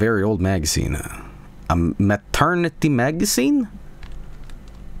 Looks like a very old magazine. A maternity magazine?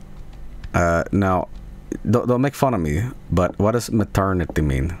 Now, don't make fun of me, but what does maternity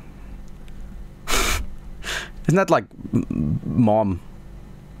mean? Isn't that like mom?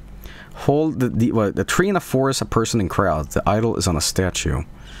 Hold the tree in a forest, a person in crowd. The idol is on a statue.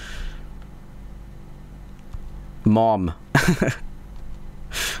 Mom.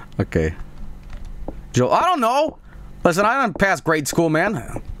 Okay. Joe, I don't know. Listen, I don't pass grade school,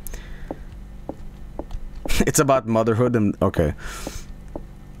 man. It's about motherhood and... Okay.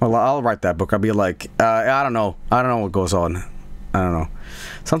 Well, I'll write that book. I'll be like, I don't know. I don't know what goes on. I don't know.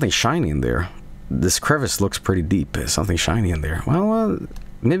 Something shiny in there. This crevice looks pretty deep. There's something shiny in there. Well,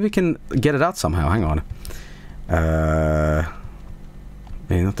 maybe we can get it out somehow. Hang on.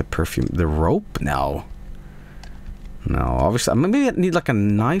 Maybe not the perfume. The rope? No. No, obviously. Maybe I need like a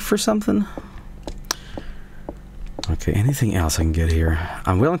knife or something. Okay, anything else I can get here?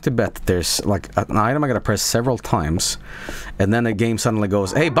 I'm willing to bet that there's like an item I gotta press several times, and then the game suddenly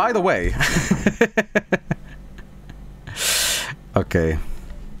goes, hey, by the way. Okay.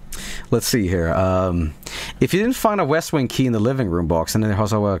 Let's see here. If you didn't find a West Wing key in the living room box in the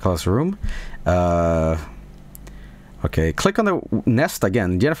house across the room, okay, click on the nest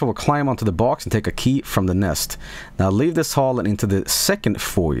again. Jennifer will climb onto the box and take a key from the nest. Now leave this hall and into the second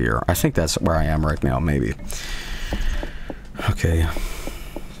foyer. I think that's where I am right now, maybe. Okay.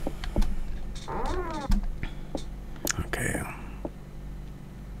 Okay.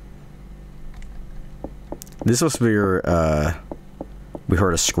 This was where we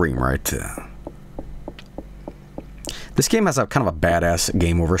heard a scream, right? This game has a kind of a badass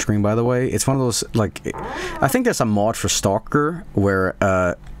game over screen, by the way. It's one of those, like, I think there's a mod for Stalker where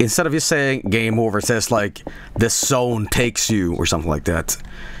instead of just saying game over, it says like the zone takes you or something like that.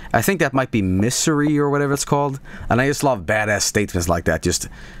 I think that might be Misery or whatever it's called. And I just love badass statements like that. Just,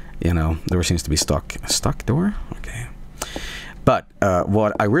 you know, there seems to be stuck door? Okay. But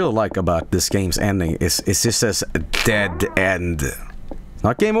what I really like about this game's ending is it just says dead end.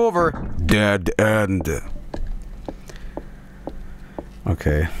 Not game over, dead end.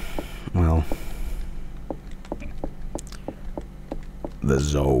 Okay, well, the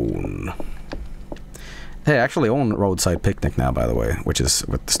zone. Hey, I actually own Roadside Picnic now, by the way, which is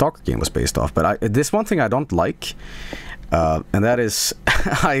what the Stalker game was based off. But this one thing I don't like, and that is,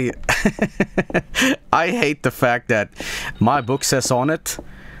 I hate the fact that my book says on it,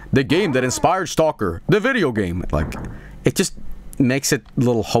 the game that inspired Stalker, the video game. Like, it just makes it a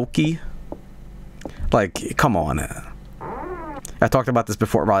little hokey. Like, come on. I talked about this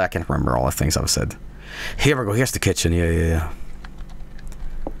before. Well, I can't remember all the things I've said. Here we go. Here's the kitchen. Yeah.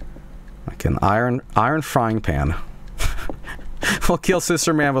 Like an iron frying pan. We'll kill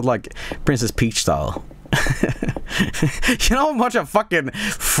Sister Man with like Princess Peach style. You know how much a fucking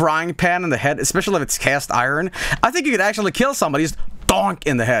frying pan in the head, especially if it's cast iron? I think you could actually kill somebody just donk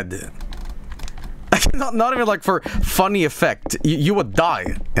in the head. Not even like for funny effect. You would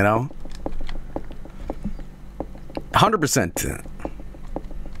die, you know? 100%.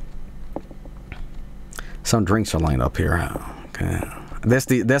 Some drinks are lined up here. Okay, that's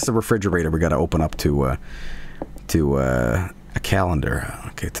the refrigerator we gotta open up to a calendar.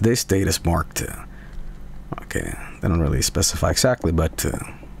 Okay, today's date is marked. Okay, they don't really specify exactly, but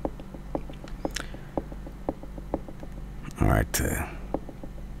all right.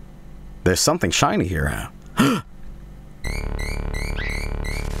 There's something shiny here.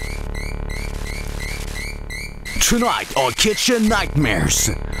 Tonight on Kitchen Nightmares,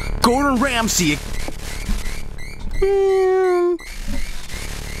 Gordon Ramsay.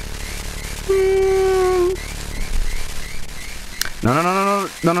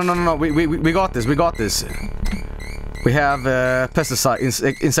 No. We got this. We got this. We have pesticide,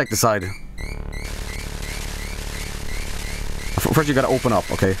 insecticide. First, you gotta open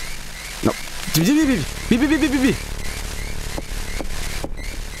up. Okay. No.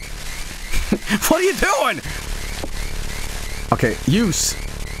 What are you doing? Okay. Use.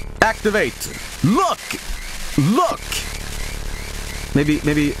 Activate. Look. Look.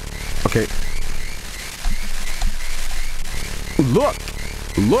 Maybe. Okay. Look.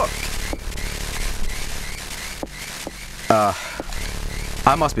 Look.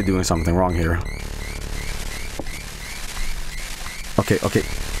 I must be doing something wrong here. Okay.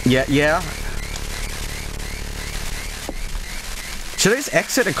 Yeah. Should I just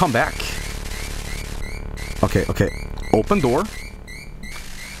exit and come back? Okay. Open door.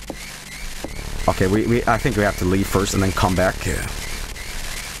 Okay, I think we have to leave first and then come back.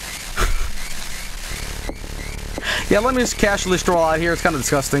 Yeah, let me just casually stroll out here. It's kind of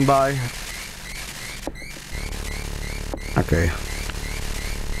disgusting, bye. Okay.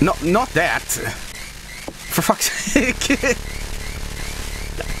 No, not that. For fuck's sake.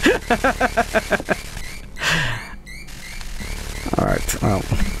 Alright, well.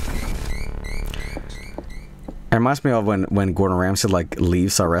 It reminds me of when Gordon Ramsay like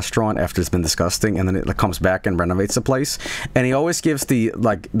leaves a restaurant after it's been disgusting, and then it like, comes back and renovates the place, and he always gives the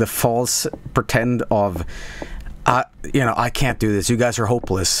false pretend of, I can't do this. You guys are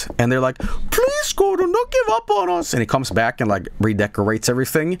hopeless, and they're like, please Gordon, don't give up on us. And he comes back and like redecorates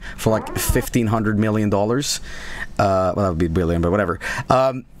everything for like $1,500 million. Well, that would be billion, but whatever.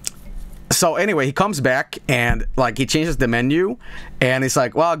 So anyway, he comes back and like he changes the menu, and he's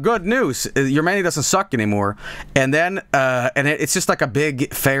like, "Well, good news, your menu doesn't suck anymore." And then, it's just like a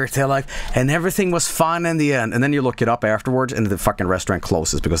big fairy tale, like, and everything was fine in the end. And then you look it up afterwards, and the fucking restaurant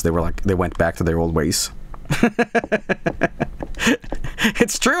closes because they went back to their old ways.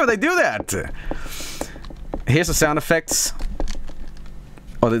 It's true, they do that. Here's the sound effects.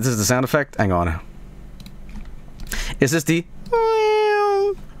 Oh, this is the sound effect. Hang on. Is this the?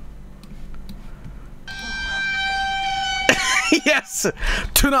 Yes!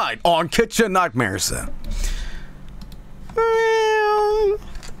 Tonight on Kitchen Nightmares. You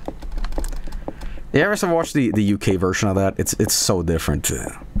ever watched the UK version of that? It's so different.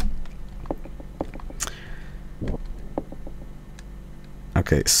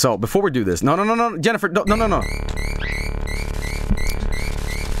 Okay, so before we do this, no, Jennifer, no.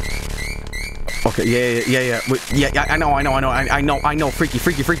 Okay, yeah. Wait, yeah, I know, freaky,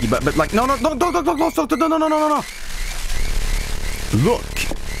 but like, no. Look.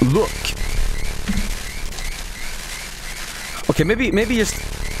 Okay, maybe just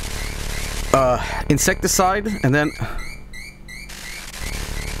insecticide and then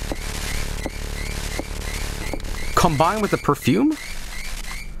combine with the perfume?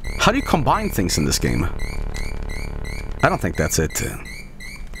 How do you combine things in this game? I don't think that's it.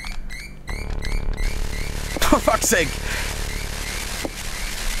 For fuck's sake!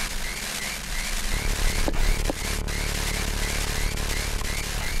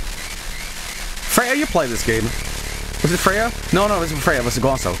 Freya, you play this game. Was it Freya? No, it wasn't Freya, it was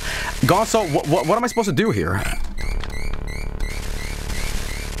Gonzo. Gonzo, what am I supposed to do here?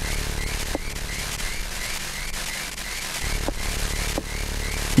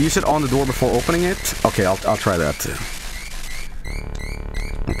 Use it on the door before opening it? Okay, I'll try that.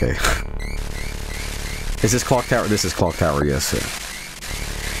 Okay. Is this clock tower? This is clock tower, yes.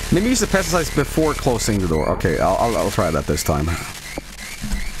 Maybe use the pesticides before closing the door. Okay, I'll try that this time.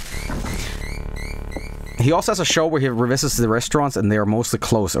 He also has a show where he revisits the restaurants and they are mostly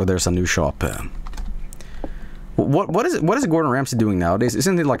closed or there's a new shop. What is Gordon Ramsay doing nowadays?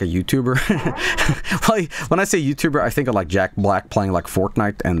 Isn't he like a YouTuber? Well, when I say YouTuber, I think of like Jack Black playing like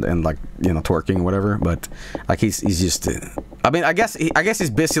Fortnite and like, you know, twerking or whatever. But like he's just, I mean, I guess he's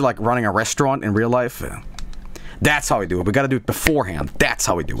busy like running a restaurant in real life. That's how we do it. We got to do it beforehand. That's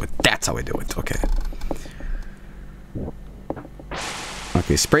how we do it. Okay.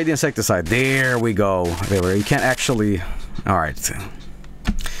 Okay, spray the insecticide. There we go. There we go. You can't actually... Alright.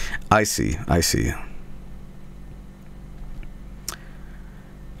 I see.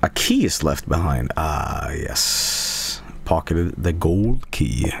 A key is left behind. Ah, yes. Pocketed the gold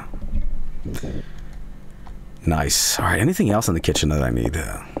key. Nice. Alright, anything else in the kitchen that I need?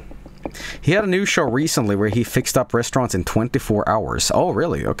 He had a new show recently where he fixed up restaurants in 24 hours. Oh,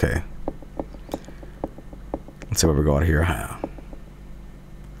 really? Okay. Let's see what we got here.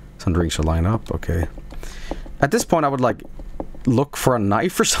 Some drinks should line up. Okay. At this point, I would like look for a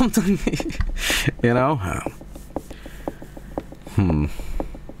knife or something. You know?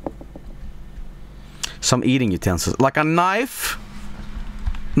 Some eating utensils. Like a knife?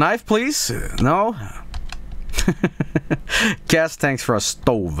 Knife, please? No? Gas tanks for a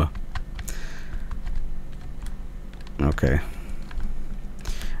stove. Okay.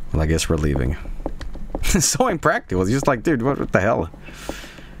 Well, I guess we're leaving. It's so impractical. It's just like, dude, what the hell?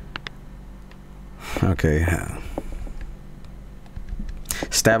 Okay.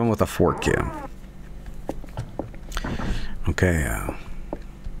 Stab him with a fork, yeah. Okay.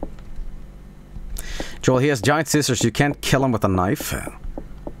 Joel, he has giant scissors. You can't kill him with a knife.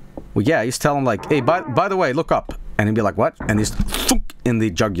 Well, yeah, he's telling him like, hey, by the way, look up. And he'd be like, what? And he's in the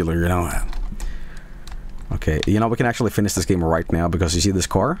jugular, you know. Okay, you know, we can actually finish this game right now because you see this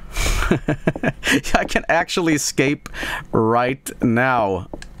car? I can actually escape right now.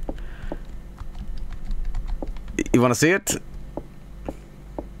 You want to see it?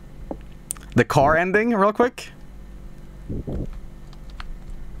 The car ending, real quick?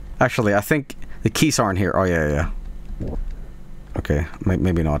 Actually, I think the keys aren't here. Oh, yeah. Okay,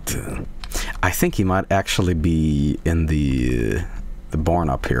 maybe not. I think he might actually be in the barn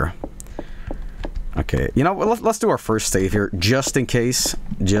up here. Okay, you know, let's do our first save here, just in case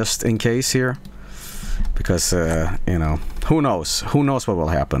here. Because, you know, who knows? Who knows what will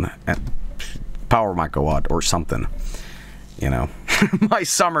happen? Power might go out or something. You know, my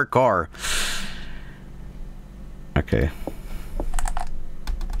summer car. Okay.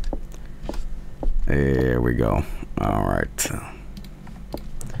 There we go. All right.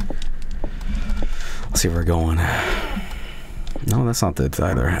 Let's see where we're going. No, that's not it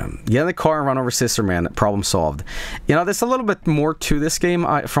either. Get in the car and run over Sister Man. Problem solved. You know, there's a little bit more to this game,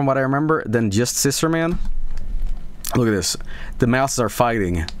 from what I remember, than just Sister Man. Look at this. The mouses are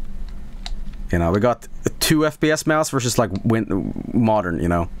fighting. You know, we got a 2 FPS mouse versus like modern, you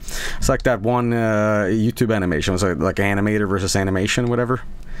know. It's like that one YouTube animation. It was like animator versus animation, whatever.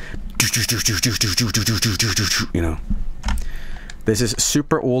 You know. This is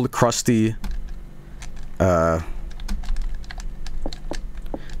super old, crusty...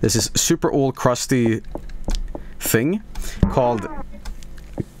 this is super old, crusty thing called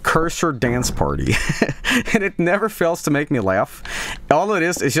Cursor Dance Party. And it never fails to make me laugh. All it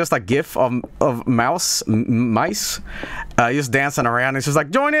is just a gif of mice just dancing around. It's just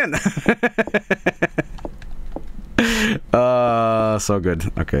like, join in! So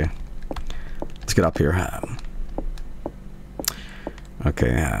good. Okay. Let's get up here.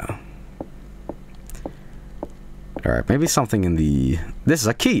 Okay. Alright, maybe something in the... This is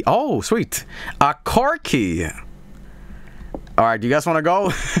a key. Oh, sweet. A car key. Alright, do you guys want to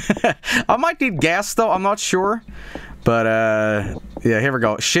go? I might need gas, though. I'm not sure. But, yeah, here we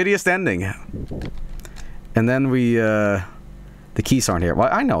go. Shittiest ending. And then we, the keys aren't here. Well,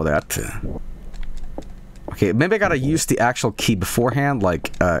 I know that. Okay, maybe I gotta use the actual key beforehand,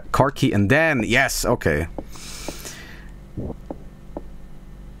 like, car key, and then... Yes, okay.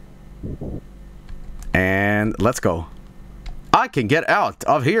 And let's go. I can get out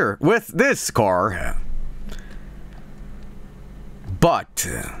of here with this car. But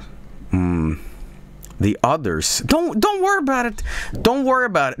the others, don't worry about it. Don't worry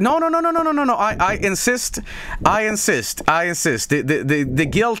about it. No. I insist. The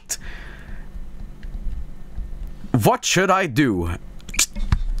guilt. What should I do?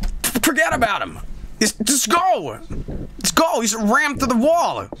 Forget about him. Just go. Let's go. He's rammed to the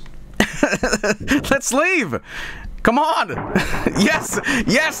wall. Let's leave. Come on. Yes,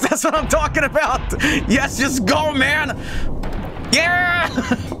 that's what I'm talking about. Yes, just go, man. Yeah.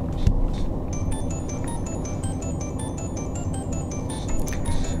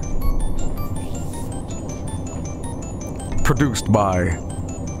 Produced by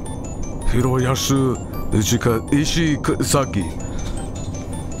Hiroyasu Ishizaki.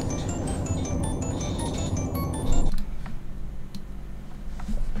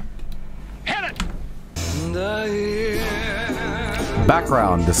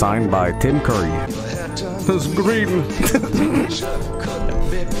 Background designed by Tim Curry. It's green.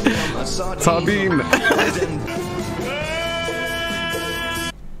 Sabine.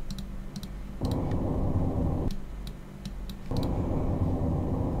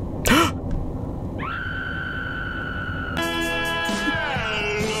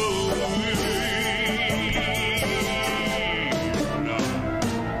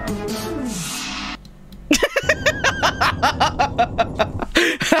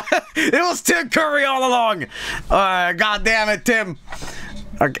 It was Tim Curry all along. God damn it, Tim.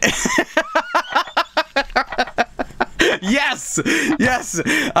 Okay. Yes, yes.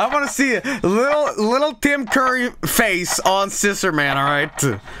 I want to see a little Tim Curry face on Scissor Man. All right.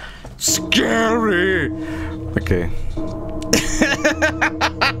 Scary. Okay.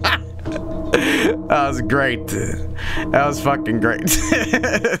 That was great. That was fucking great. See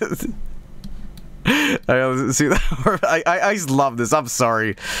that? I just love this. I'm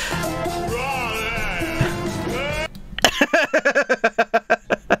sorry.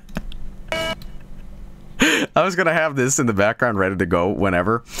 I was gonna have this in the background ready to go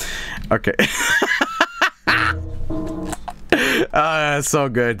whenever. Okay. So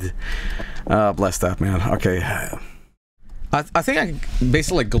good. Bless that, man. Okay. I think I can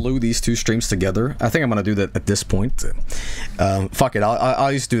basically glue these two streams together. I think I'm gonna do that at this point. Fuck it,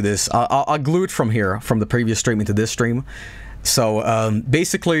 I'll just do this. I'll glue it from here, from the previous stream into this stream. So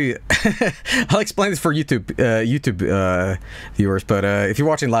basically, I'll explain this for YouTube viewers. But if you're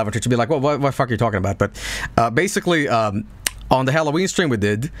watching live on Twitch, you'll be like, "Well, what the fuck are you talking about?" But basically, on the Halloween stream we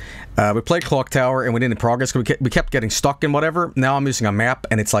did, we played Clock Tower and we didn't progress because we kept getting stuck and whatever. Now I'm using a map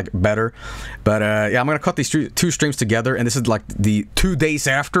and it's like better. But yeah, I'm gonna cut these two streams together, and this is like the 2 days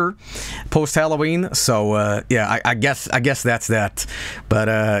after post Halloween. So yeah, I guess that's that. But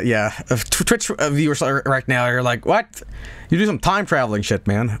yeah, Twitch viewers right now are like, what? You do some time traveling shit,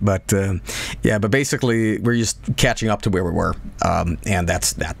 man. But yeah, but basically we're just catching up to where we were, and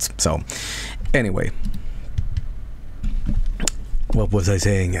that's that. So anyway. What was I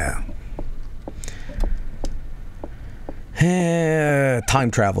saying?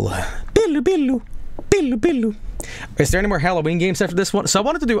 Time travel. Billu. Is there any more Halloween games after this one? So I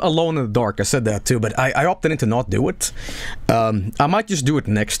wanted to do Alone in the Dark. I said that too, but I opted in to not do it. I might just do it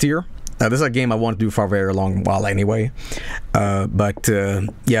next year. This is a game I want to do for a very long while anyway. But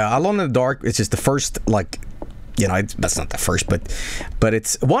yeah, Alone in the Dark. It's just the first, like, you know, that's not the first, but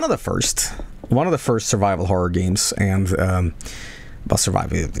it's one of the first survival horror games, and well,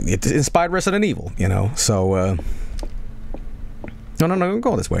 survival. It inspired Resident Evil, you know. So no,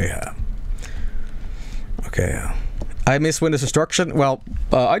 go this way. Okay. I miss Windows Destruction. Well,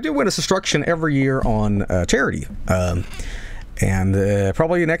 I do Windows Destruction every year on charity, and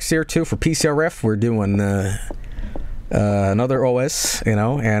probably next year too for PCRF. We're doing another OS, you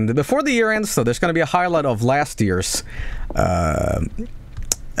know. And before the year ends, though, there's going to be a highlight of last year's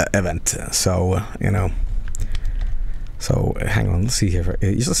event. So you know. So hang on, let's see here.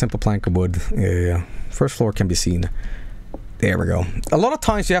 Use a simple plank of wood. Yeah. First floor can be seen. There we go. A lot of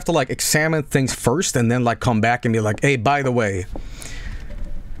times you have to like examine things first and then like come back and be like, hey, by the way.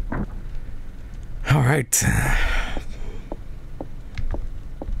 All right.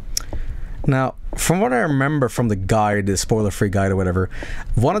 Now, from what I remember from the guide, the spoiler-free guide or whatever,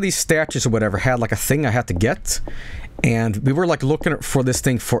 one of these statues or whatever had like a thing I had to get. And we were like looking for this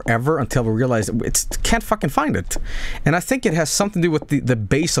thing forever until we realized can't fucking find it. And I think it has something to do with the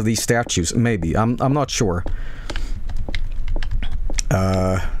base of these statues. Maybe. I'm not sure.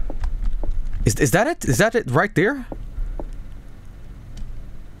 Is that it? Is that it right there?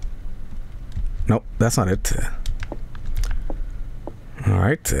 Nope, that's not it. All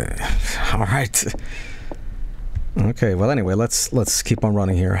right. All right. Okay. Well, anyway, let's keep on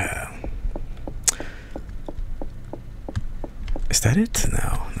running here. Is that it?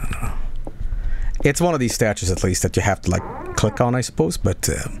 No. It's one of these statues, at least, that you have to, like, click on, I suppose, but,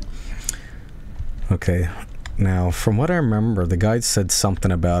 okay. Now, from what I remember, the guide said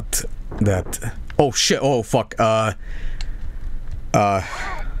something about that... Oh, shit! Oh, fuck! Oh,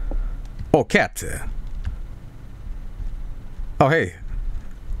 cat! Oh, hey!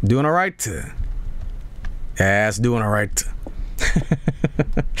 Doing alright? Yeah, it's doing alright.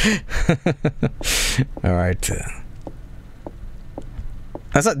 Alright.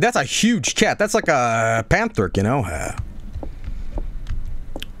 That's a huge cat. That's like a panther, you know.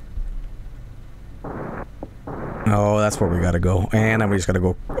 Oh, that's where we gotta go. And then we just gotta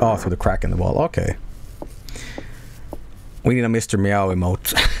go through the crack in the wall. Okay. We need a Mr. Meow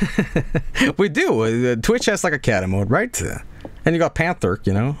emote. We do. Twitch has like a cat emote, right? And you got panther,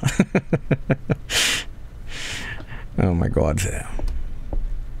 you know. Oh my god.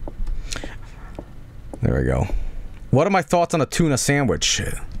 There we go. What are my thoughts on a tuna sandwich?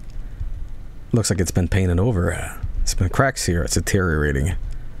 Looks like it's been painted over. It's been cracks here. It's deteriorating.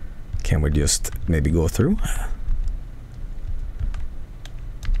 Can we just maybe go through?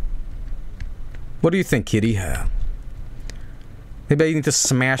 What do you think, kitty? Maybe I need to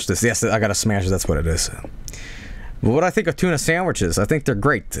smash this. Yes, I gotta smash it. That's what it is. What I think of tuna sandwiches, I think they're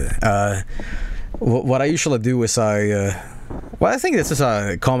great. What I usually do is well, I think this is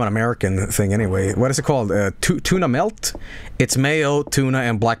a common American thing anyway. What is it called? Tuna melt? It's mayo, tuna,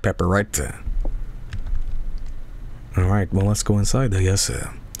 and black pepper, right? Alright, well, let's go inside, I guess.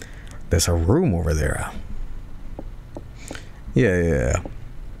 There's a room over there. Yeah.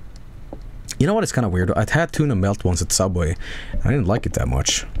 You know what? It's kind of weird. I'd had tuna melt once at Subway. I didn't like it that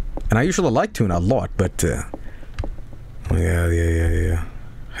much. And I usually like tuna a lot, but... yeah.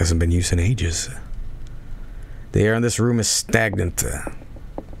 Hasn't been used in ages. The air in this room is stagnant.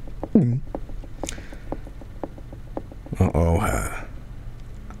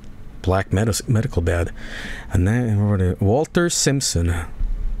 Black medical bed. And then Walter Simpson.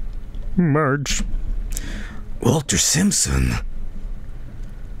 Merge. Walter Simpson.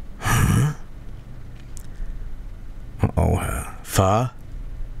 Huh? Father?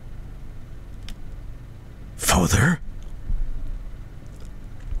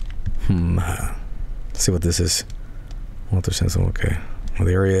 Let's see what this is. Walter Simpson, okay. Well,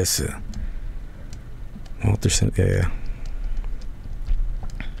 there he is. Walter Simpson, yeah.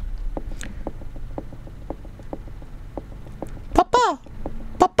 Papa!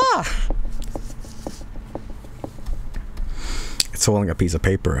 It's holding a piece of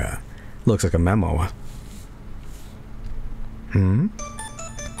paper. Looks like a memo.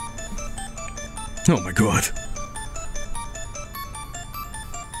 Oh my god.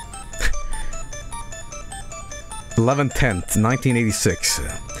 (11/10, 1986).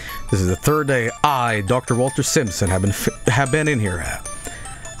 This is the third day I, Dr. Walter Simpson, have been in here.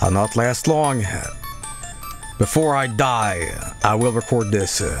 I'll not last long. Before I die, I will record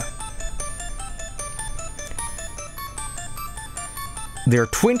this. There are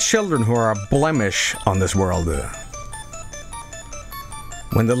twin children who are a blemish on this world.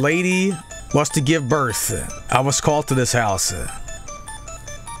 When the lady was to give birth, I was called to this house.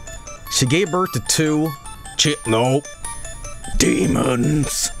 She gave birth to two...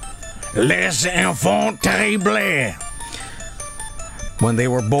 demons. Les enfants terribles. When they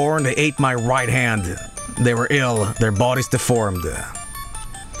were born, they ate my right hand. They were ill, their bodies deformed.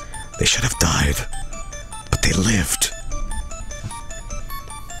 They should have died, but they lived.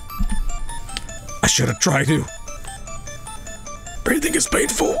 I should have tried to. Breathing is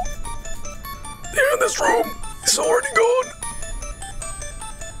painful. They're in this room. It's already gone.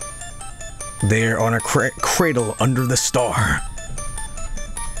 They're on a cradle under the star.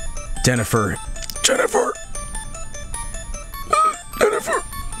 Jennifer. Jennifer. Jennifer.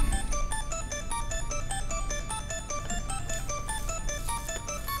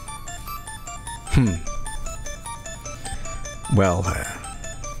 Well,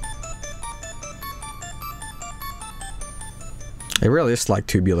 it really is like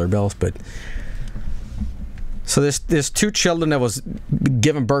Tubular Bells, but so there's two children that was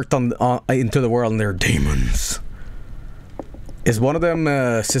given birth into the world, and they're demons. Is one of them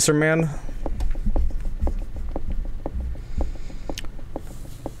Scissor Man?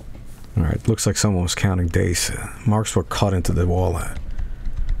 All right, looks like someone was counting days. Marks were cut into the wall. All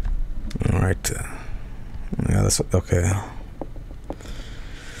right, yeah, that's okay.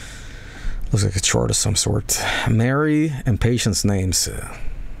 Looks like a chart of some sort. Mary and Patient's names.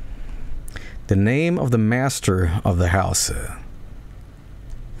 The name of the master of the house.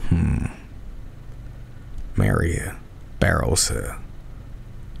 Mary Barrows.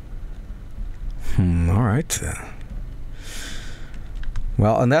 Alright.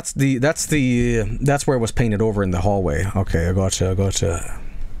 Well, and that's where it was painted over in the hallway. Okay, I gotcha.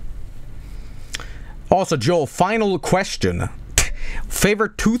 Also, Joel, final question.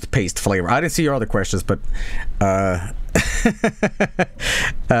 Favorite toothpaste flavor? I didn't see your other questions, but I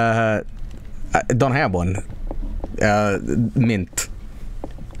don't have one.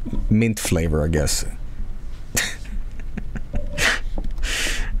 Mint flavor, I guess.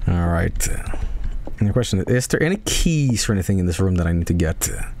 All right. And the question is there any keys or anything in this room that I need to get?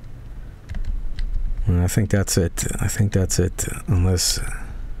 I think that's it. Unless...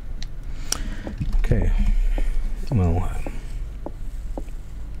 Okay. Well...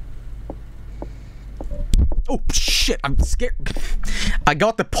 Oh shit, I'm scared. I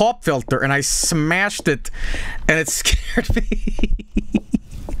got the pop filter and I smashed it and it scared me.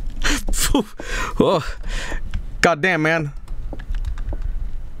 Oh. God damn, man.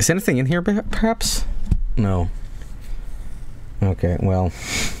 Is anything in here perhaps? No. Okay, well.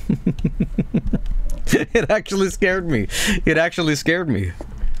 It actually scared me.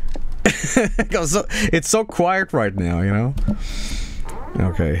 It's so quiet right now, you know?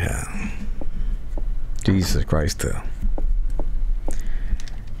 Okay. Jesus Christ.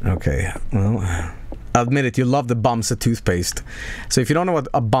 Okay, well, admit it, you love the Bumsa toothpaste. So if you don't know what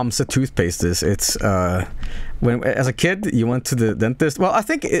a Bumsa toothpaste is, it's when as a kid you went to the dentist. Well, I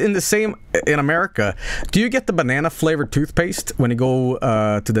think in America, do you get the banana flavored toothpaste when you go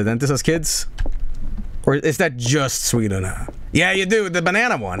to the dentist as kids? Or is that just Sweden? Yeah, you do. The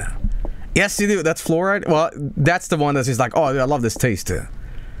banana one. Yes, you do. That's fluoride. Well, that's the one that's just like, oh, I love this taste.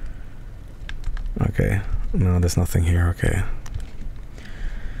 Okay. No, there's nothing here. Okay.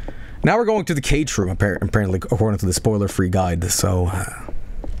 Now we're going to the cage room, apparently, according to the spoiler-free guide. So,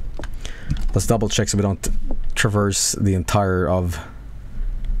 let's double check so we don't traverse the entire of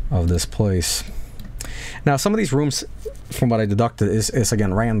this place. Now, some of these rooms, from what I deducted, is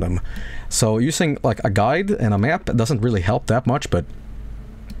again random. So using like a guide and a map doesn't really help that much, but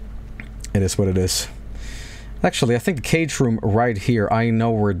it is what it is. Actually, I think the cage room right here, I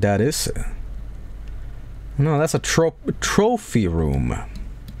know where that is. No, that's a trophy room.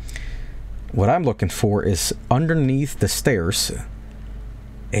 What I'm looking for is underneath the stairs.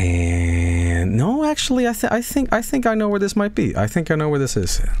 And no, actually, I think I know where this might be. I think I know where this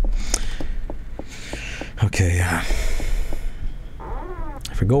is. Okay.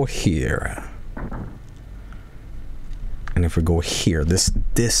 If we go here, and if we go here,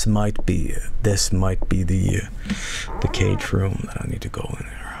 this might be the cage room that I need to go in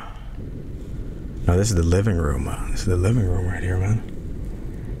there. No, this is the living room. This is the living room right here, man.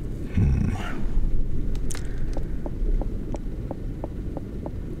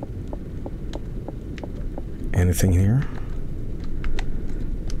 Anything here?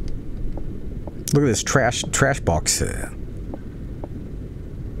 Look at this trash box.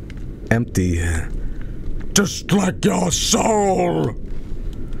 Empty. Just like your soul.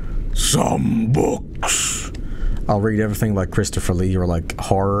 Some books. I'll read everything like Christopher Lee or like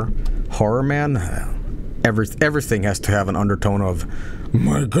horror man. Everything has to have an undertone of,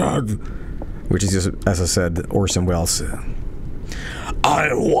 my God, which is just, as I said, Orson Welles.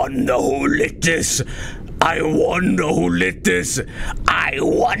 I wonder who lit this. I wonder who lit this. I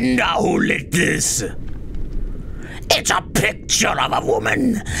wonder who lit this. It's a picture of a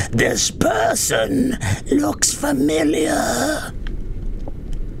woman. This person looks familiar.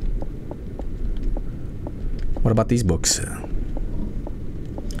 What about these books?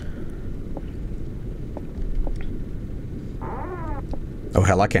 Oh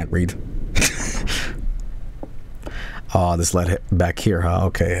hell, I can't read. Oh, this led back here, huh?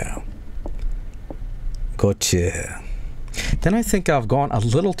 Okay. Gotcha. Then I think I've gone a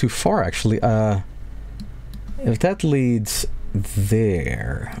little too far, actually. If that leads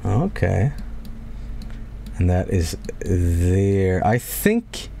there, okay. And that is there. I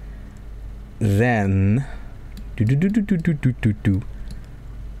think then... I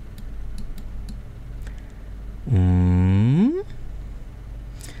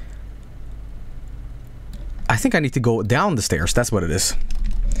think I need to go down the stairs. That's what it is.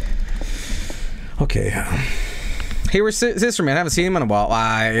 Okay. Hey, where's Sister Man? I haven't seen him in a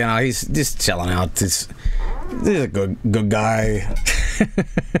while. You know, he's just chilling out. He's a good guy.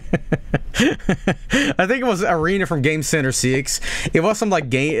 I think it was Arena from Game Center 6. It was some like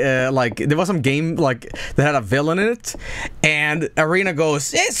game, there was some game like that had a villain in it, and Arena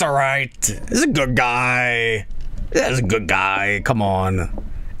goes, "It's all right. He's a good guy. He's a good guy. Come on."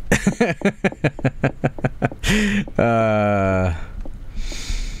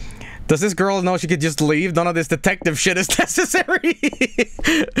 Does this girl know she could just leave? None of this detective shit is necessary.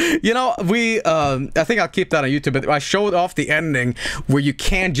 You know, I think I'll keep that on YouTube, but I showed off the ending where you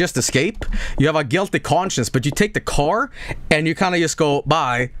can't just escape. You have a guilty conscience, but you take the car and you kind of just go,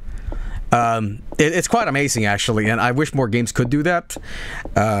 bye. It's quite amazing, actually, and I wish more games could do that.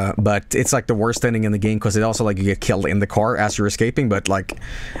 But it's like the worst ending in the game because it also like you get killed in the car as you're escaping. But like,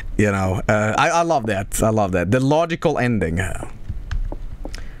 you know, I love that. I love that. The logical ending.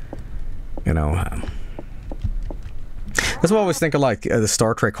 You know, that's what I always think of like the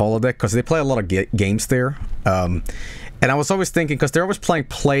Star Trek holodeck because they play a lot of games there. And I was always thinking because they're always playing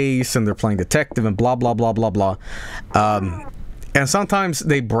plays and they're playing detective and blah blah blah blah blah. And sometimes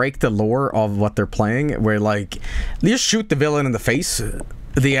they break the lore of what they're playing, where like they just shoot the villain in the face at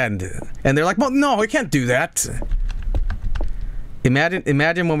the end, and they're like, "Well, no, we can't do that."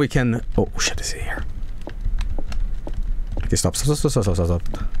 Imagine when we can. Oh shit! Is he here? Okay, stop.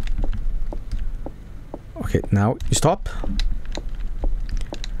 Okay, now you stop.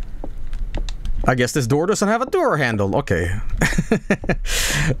 I guess this door doesn't have a door handle. Okay.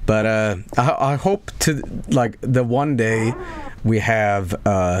 But I hope to like the one day we have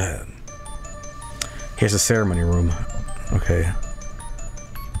here's a ceremony room. Okay.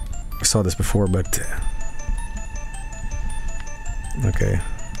 I saw this before, but okay.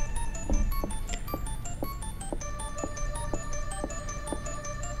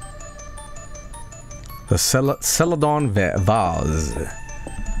 The Celadon vase.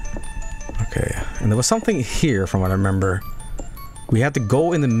 Okay, and there was something here from what I remember. we had to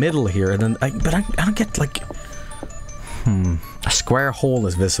go in the middle here, and then but I don't get like. A square hole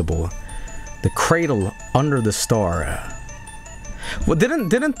is visible. The cradle under the star. Well, didn't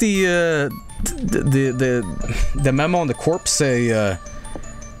the memo on the corpse say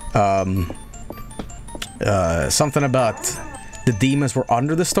something about the demons were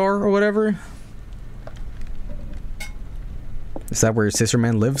under the star or whatever? Is that where Scissor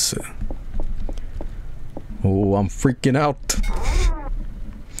Man lives? Oh, I'm freaking out.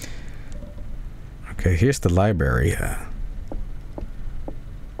 Okay, here's the library.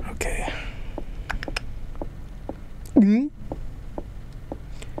 Okay.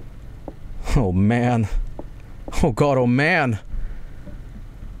 Oh man. Oh god, oh man.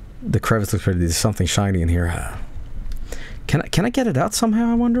 The crevice looks pretty. There's something shiny in here. Can I get it out somehow,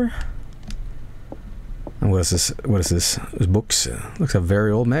 I wonder? And what is this? What is this? This books. Looks like a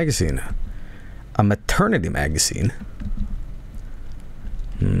very old magazine. A maternity magazine.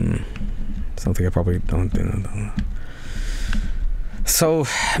 Something I probably don't do. So,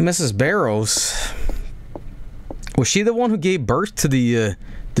 Mrs. Barrows, was she the one who gave birth to the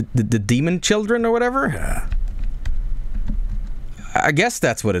demon children or whatever? I guess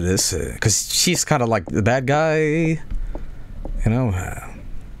that's what it is, because she's kind of like the bad guy, you know.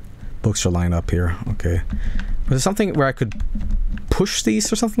 Books are lined up here. Okay, was there something where I could push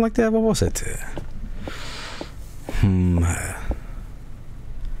these or something like that? What was it?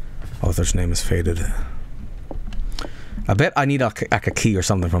 Author's name is faded. I bet I need a key or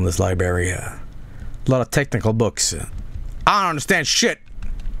something from this library. A lot of technical books. I don't understand shit.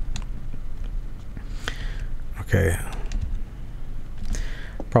 Okay.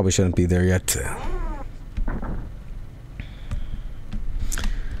 Probably shouldn't be there yet.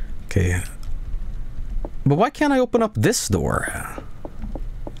 Okay. But why can't I open up this door?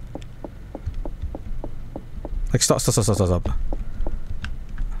 Like, stop.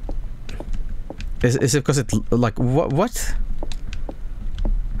 Is it because it, like, what?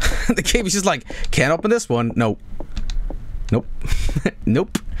 The game is just like, can't open this one. Nope.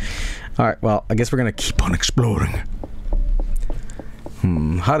 Nope. Alright, well, I guess we're gonna keep on exploring.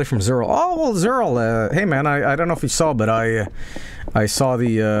 Howdy from Zerl. Oh, well, Zerl, hey man, I don't know if you saw, but I saw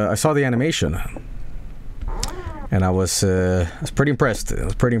the animation. And I was pretty impressed.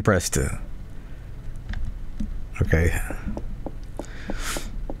 Okay.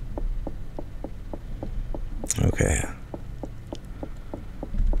 Okay.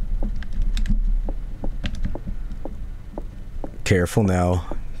 Careful now.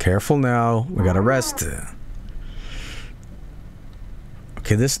 We gotta rest.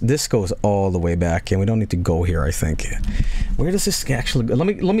 Okay, this goes all the way back, and we don't need to go here, I think. Where does this actually go?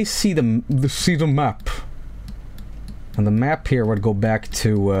 Let me see the map. And the map here would go back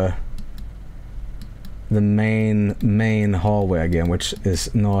to the main hallway again, which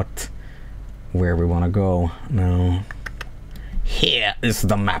is not where we want to go. No. Here is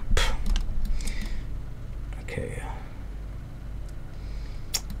the map. Okay.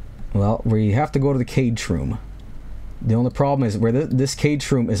 Well, we have to go to the cage room. The only problem is where this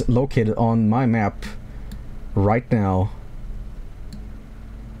cage room is located on my map right now.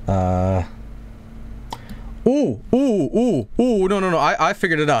 No, I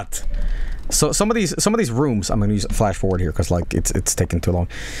figured it out. So some of these rooms, I'm gonna use flash forward here because like it's taking too long.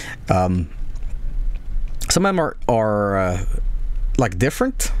 Some of them are like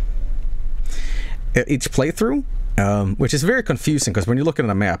different each playthrough, which is very confusing because when you're looking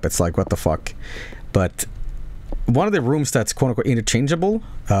at a map, it's like what the fuck. But one of the rooms that's quote unquote interchangeable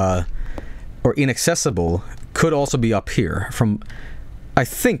or inaccessible could also be up here I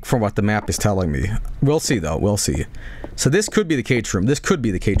think from what the map is telling me. We'll see though, we'll see. So this could be the cage room.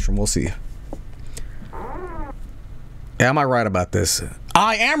 We'll see. Am I right about this?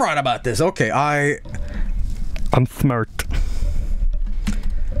 I am right about this. Okay, I'm smart.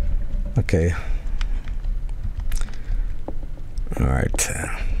 Okay. Alright.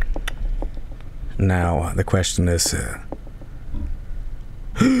 Now, the question is...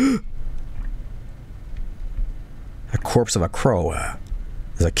 a corpse of a crow.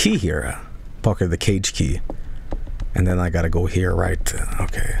 There's a key here. Pocket the cage key. And then I gotta go here, right?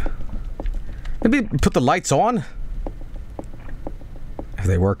 Okay. Maybe put the lights on? If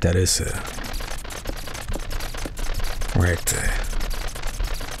they work, that is... right.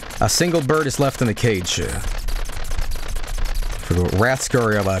 A single bird is left in the cage. For the rat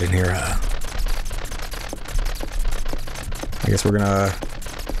scurry about in here. I guess we're gonna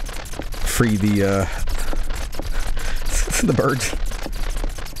free the the bird.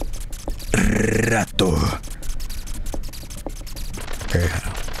 Rato. Okay.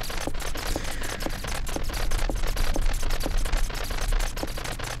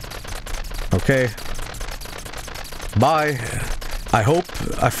 Okay. Bye. I hope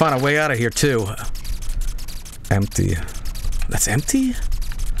I find a way out of here too. Empty. That's empty?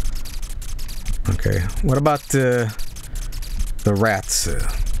 Okay. What about the rats?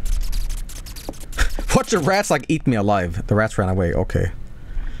 What, the rats like eat me alive? The rats ran away. Okay.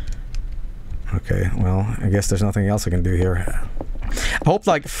 Okay, well, I guess there's nothing else I can do here. I hope,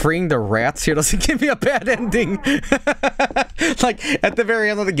 like, freeing the rats here doesn't give me a bad ending. Like, at the very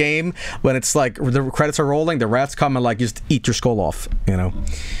end of the game, when it's like, the credits are rolling, the rats come and, like, just eat your skull off, you know?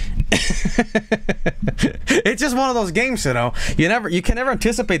 It's just one of those games, you know? You can never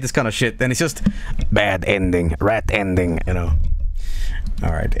anticipate this kind of shit, and it's just bad ending, rat ending, you know?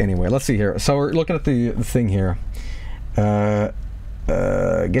 Alright, anyway, let's see here. So we're looking at the thing here.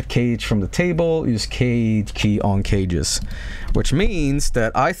 Get cage from the table, use cage key on cages. Which means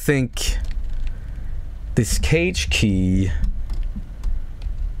that I think this cage key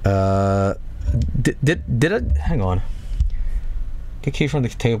did it? Hang on. Get key from the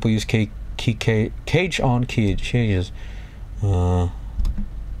table, use cage on cages.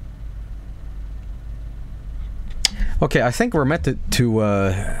 Okay, I think we're meant to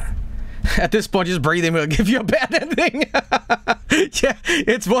at this point, just breathing will give you a bad ending. Yeah,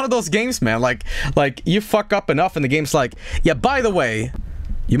 it's one of those games, man. Like you fuck up enough, and the game's like, yeah, by the way,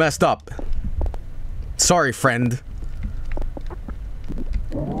 you messed up. Sorry, friend.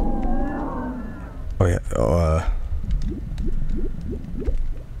 Oh yeah.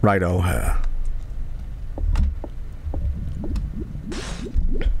 Righto.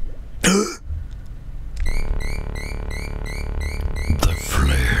 The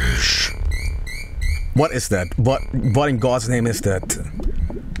flesh. What is that? What in God's name is that?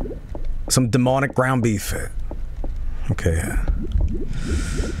 Some demonic ground beef. Okay.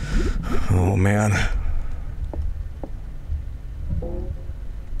 Oh man.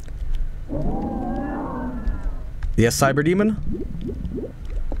 Yes, Cyber Demon?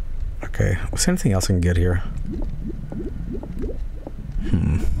 Okay. What's anything else I can get here?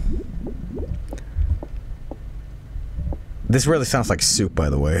 This really sounds like soup, by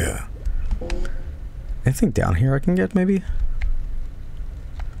the way. Anything down here I can get, maybe?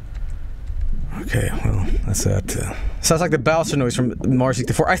 Okay, well, that's that. Sounds like the Bowser noise from Mario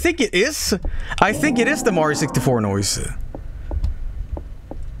 64. I think it is! I think it is the Mario 64 noise.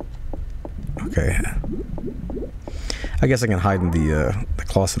 Okay. I guess I can hide in the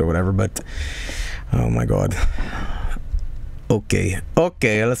closet or whatever, but... Oh my god. Okay.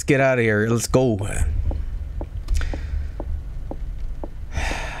 Okay, let's get out of here. Let's go.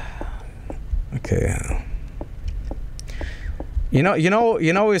 Okay. You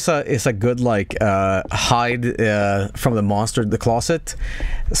know, it's a good like hide from the monster the closet.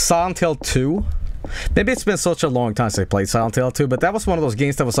 Silent Hill 2. Maybe it's been such a long time since I played Silent Hill 2, but that was one of those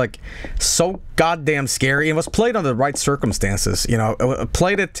games that was like so goddamn scary and was played under the right circumstances. You know, I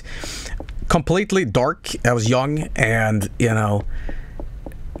played it completely dark. I was young, and you know,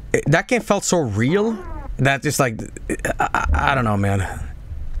 that game felt so real that just like I don't know, man.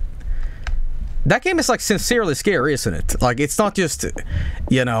 That game is like sincerely scary, isn't it? Like it's not just,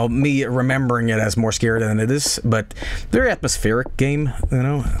 you know, me remembering it as more scary than it is, but very atmospheric game, you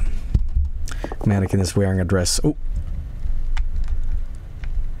know. Mannequin is wearing a dress. Oh.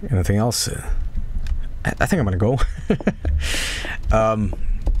 Anything else? I think I'm gonna go. I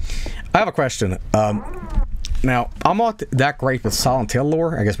have a question. Now, I'm not that great with Silent Hill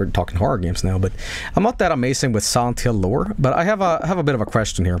lore. I guess we're talking horror games now, but I'm not that amazing with Silent Hill lore. But I have a bit of a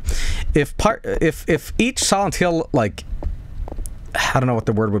question here. If each Silent Hill, like, I don't know what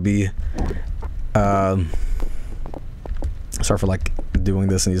the word would be. Sorry for like doing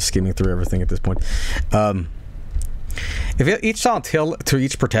this and just skimming through everything at this point. If each Silent Hill to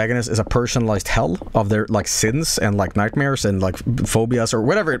each protagonist is a personalized hell of their like sins and like nightmares and like phobias or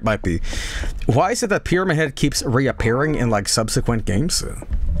whatever it might be, why is it that Pyramid Head keeps reappearing in like subsequent games?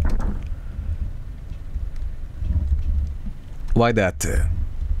 Why that?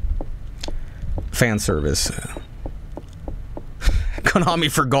 Fan service. Konami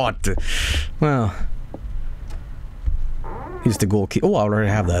forgot. Well, he's the goal key. Oh, I already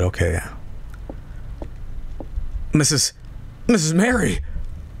have that. Okay. Mrs. Mary.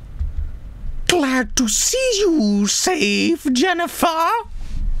 Glad to see you safe, Jennifer. I'm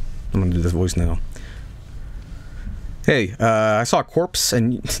gonna do this voice now. Hey, I saw a corpse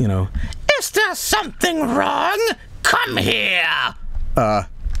and, you know... Is there something wrong? Come here!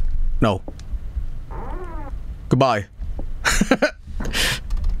 No. Goodbye.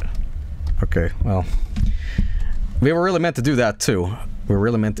 Okay, well... We were really meant to do that, too. We were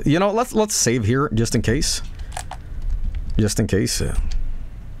really meant to... You know, let's save here, just in case. Just in case.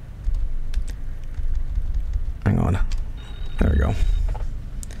 Hang on. There we go.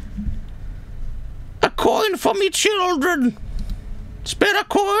 A coin for me children! Spend a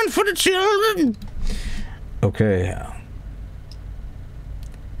coin for the children! Okay.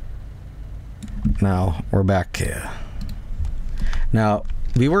 Now, we're back here. Now,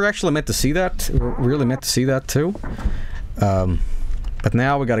 we were actually meant to see that. We were really meant to see that too. But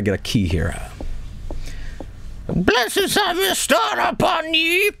now we gotta get a key here. Blessings of your star upon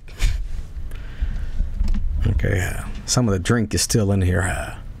ye! Okay, some of the drink is still in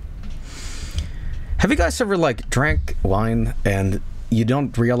here. Have you guys ever, like, drank wine and you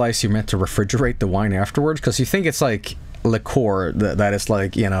don't realize you're meant to refrigerate the wine afterwards? Because you think it's, like, liqueur that is,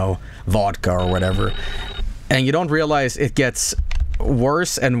 like, you know, vodka or whatever. And you don't realize it gets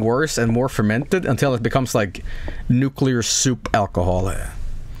worse and worse and more fermented until it becomes, like, nuclear soup alcohol. The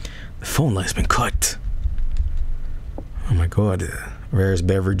phone line's been cut. Oh my god. Various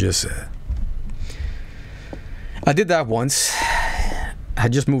beverages. I did that once. I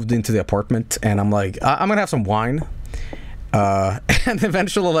just moved into the apartment and I'm like, I'm gonna have some wine. And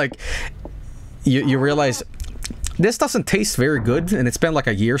eventually, like, you realize this doesn't taste very good, and it's been like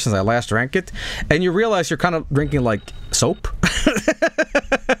a year since I last drank it, and you realize you're kind of drinking like soap.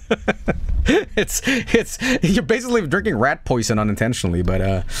 it's you're basically drinking rat poison unintentionally,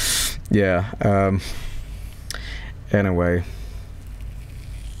 but yeah. Anyway,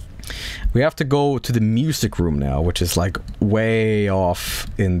 we have to go to the music room now, which is like way off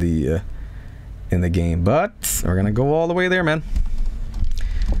in the game, but we're gonna go all the way there, man.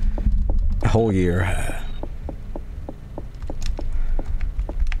 A whole year.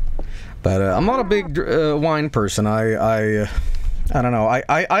 But I'm not a big wine person. I don't know.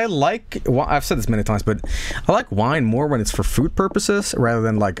 I like, I've said this many times, but I like wine more when it's for food purposes rather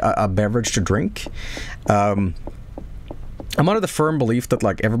than like a beverage to drink. I'm under the firm belief that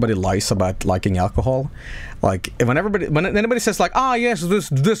like everybody lies about liking alcohol. Like when anybody says like, ah yes,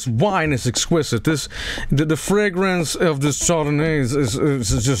 this wine is exquisite. The fragrance of this Chardonnay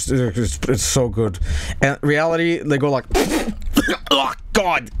is just it's so good. And reality, they go like, oh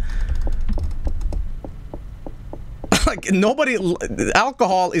god. Like nobody,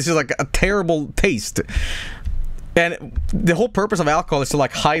 alcohol is just like a terrible taste. And the whole purpose of alcohol is to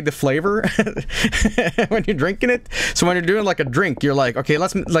like hide the flavor when you're drinking it. So when you're doing like a drink, you're like, okay,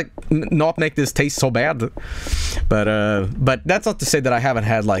 let's like not make this taste so bad. But that's not to say that I haven't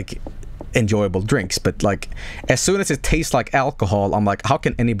had like enjoyable drinks. But like as soon as it tastes like alcohol, I'm like, how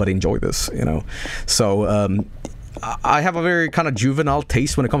can anybody enjoy this? You know. So I have a very kind of juvenile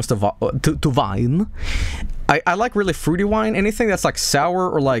taste when it comes to wine. I like really fruity wine. Anything that's like sour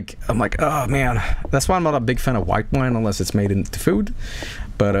or like, I'm like, oh man. That's why I'm not a big fan of white wine unless it's made into food.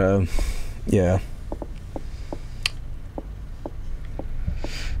 But yeah.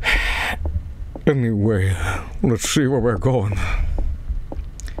 Anyway, let's see where we're going.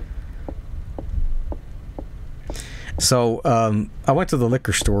 So I went to the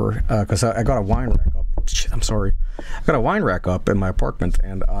liquor store because I got a wine rack up. Shit, I'm sorry. I got a wine rack up in my apartment,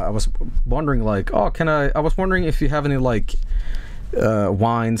 and I was wondering, like, oh, I was wondering if you have any, like,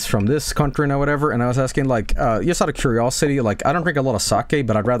 wines from this country and whatever, and I was asking, like, just out of curiosity, like, I don't drink a lot of sake,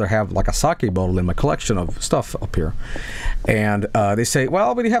 but I'd rather have, like, a sake bottle in my collection of stuff up here. And they say,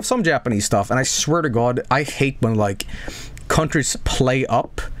 well, we have some Japanese stuff, and I swear to God, I hate when, like, countries play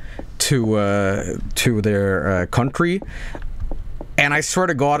up to their country. And I swear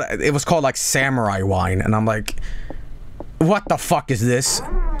to God, it was called like samurai wine, and I'm like, what the fuck is this?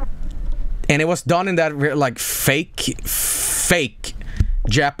 And it was done in that like fake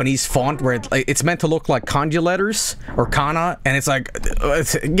Japanese font where it's meant to look like kanji letters or kana, and it's like,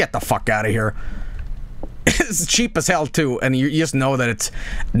 get the fuck out of here. It's cheap as hell too, and you just know that it's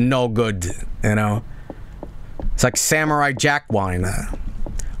no good, you know. It's like Samurai Jack wine.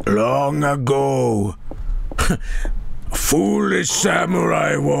 Long ago, a foolish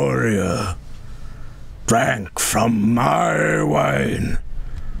samurai warrior drank from my wine.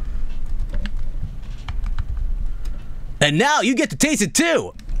 And now you get to taste it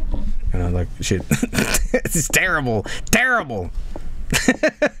too! And I'm like, shit. This is terrible. Terrible!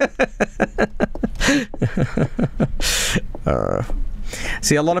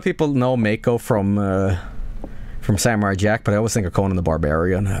 See, a lot of people know Mako from Samurai Jack, but I always think of Conan the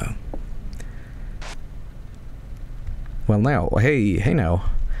Barbarian. Well now, hey now.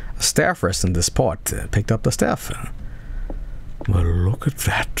 A staff rests in this pot. Picked up the staff. Well, look at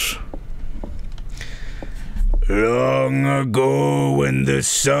that. Long ago when the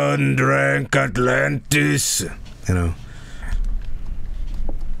sun drank Atlantis. You know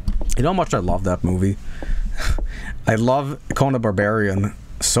how much I love that movie? I love Conan the Barbarian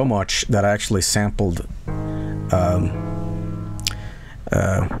so much that I actually sampled Oh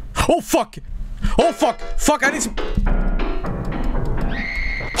fuck! Oh fuck! Fuck! I need some.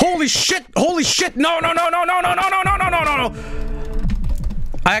 Holy shit! Holy shit! No! No! No! No! No! No! No! No! No! No! No! No!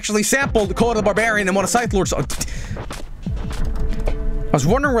 I actually sampled the Code of the Barbarian and one of Scythe Lord's. I was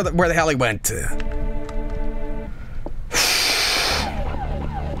wondering where the hell he went.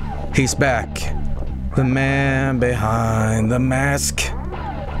 He's back. The man behind the mask.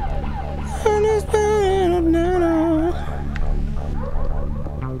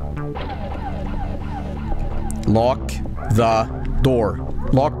 Lock the door.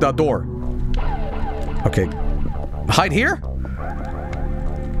 Lock the door. Okay. Hide here?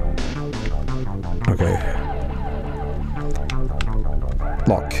 Okay.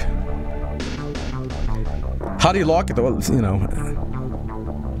 Lock. How do you lock it? Well, you know.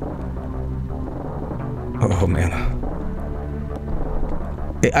 Oh, man.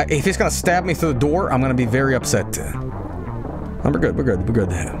 If he's gonna stab me through the door, I'm gonna be very upset. We're good, we're good, we're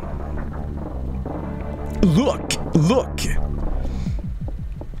good. Look! Look!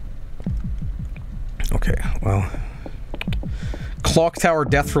 Okay, well... Clock Tower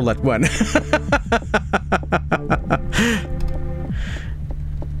Death Roulette when?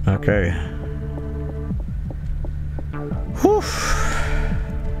 Okay. Whew.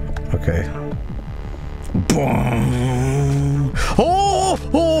 Okay. Boom. Oh!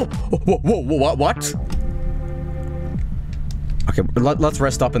 Oh! Whoa, what? Okay, let's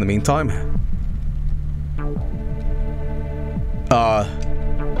rest up in the meantime.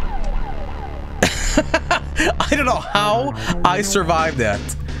 I don't know how I survived that,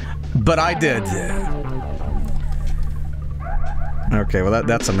 but I did. Okay, well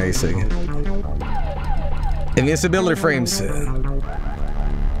that's amazing. Invincibility frames.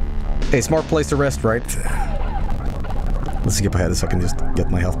 A smart place to rest, right? Let's skip ahead so I can just get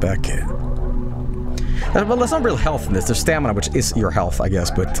my health back. Well, there's not real health in this. There's stamina, which is your health, I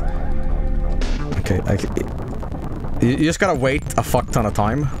guess, but... Okay, you just gotta wait a fuck ton of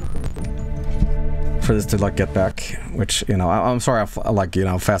time for this to, like, get back, which, you know, I'm sorry I like, you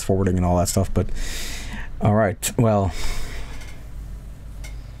know, fast forwarding and all that stuff, but... Alright, well...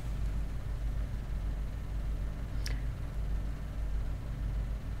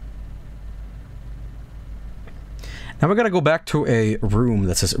 Now we're gonna go back to a room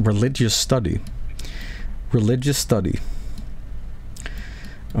that says religious study. Religious study.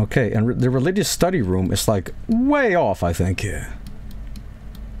 Okay, and the religious study room is like way off, I think.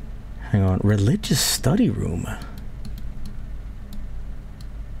 Hang on, religious study room.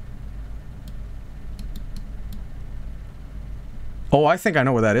 Oh, I think I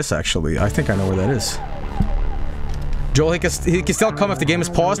know where that is, actually. I think I know where that is. Joel, he can still come if the game is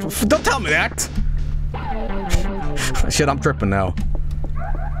paused. Don't tell me that! Shit, I'm tripping now.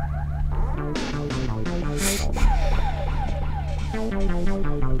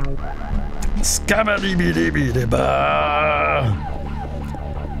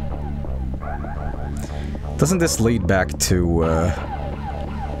 Doesn't this lead back to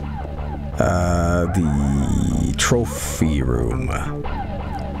the trophy room?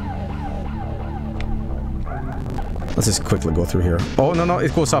 Let's just quickly go through here. Oh no,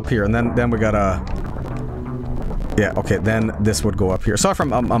 it goes up here, and then we gotta. Yeah, okay, then this would go up here. Sorry if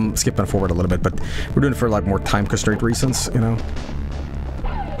I'm skipping forward a little bit, but we're doing it for like more time constraint reasons, you know.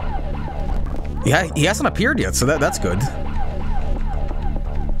 Yeah, he hasn't appeared yet, so that's good.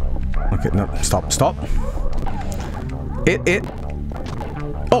 Okay, no, stop. It.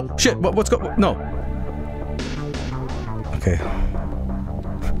 Oh shit! What's go? No. Okay.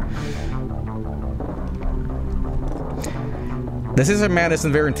 This is a man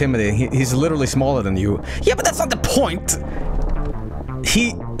isn't very intimidating. He's literally smaller than you. Yeah, but that's not the point.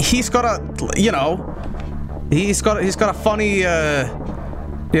 He's got a, you know, he's got a funny,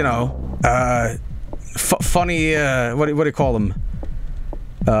 you know, funny, what do you call him?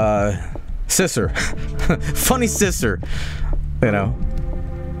 Sister. Funny sister. You know.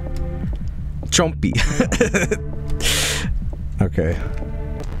 Chompy. Okay.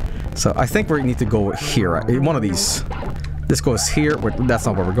 So I think we need to go here. One of these. This goes here. That's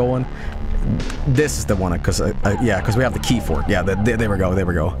not where we're going. This is the one, because yeah, because we have the key for it. Yeah, there we go. There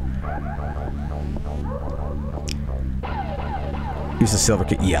we go. Use the silver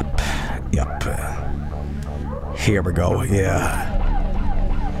key. Yep. Here we go. Yeah.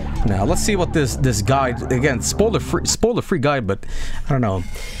 Now let's see what this guide, again, spoiler free guide, but I don't know.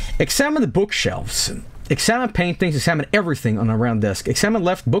 Examine the bookshelves. Examine paintings, examine everything on the round desk. Examine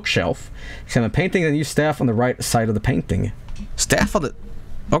left bookshelf. Examine painting and use staff on the right side of the painting. Staff on the...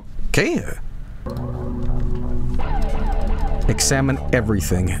 Okay. Examine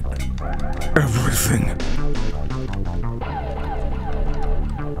everything. Everything.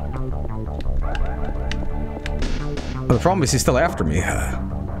 The problem is he's still after me.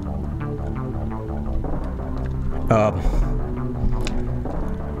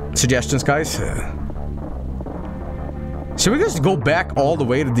 Suggestions, guys? Should we just go back all the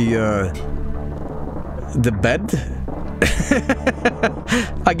way to the bed?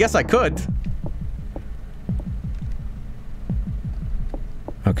 I guess I could.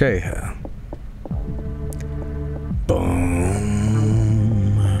 Okay. Boom.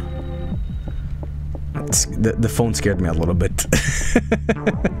 The phone scared me a little bit.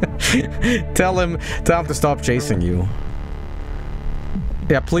 Tell him to stop chasing you.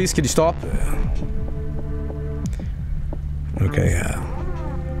 Yeah, please, could you stop? Okay,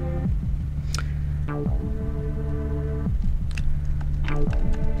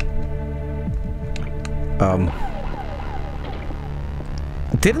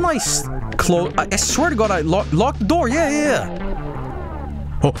 didn't I close? I swear to God, I locked the door. Yeah, yeah.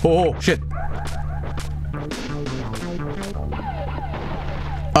 Oh, shit.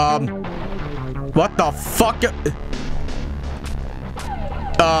 What the fuck?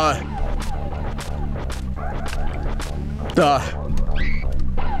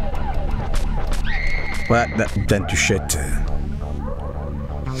 Well, that didn't do shit.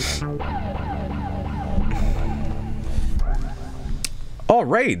 Oh,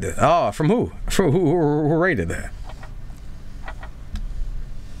 raid. Oh, from who? From who raided that?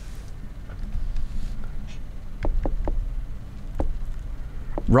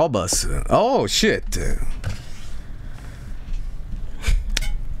 Rob us. Oh, shit.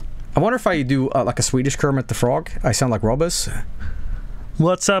 I wonder if I do like a Swedish Kermit the Frog. I sound like Robus.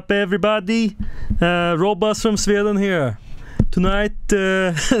 What's up, everybody? Robus from Sweden here. Tonight,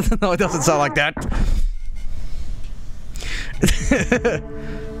 no, it doesn't sound like that.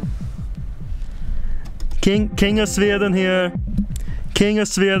 King of Sweden here. King of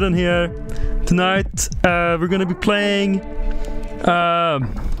Sweden here. Tonight, we're gonna be playing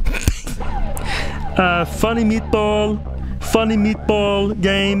funny meatball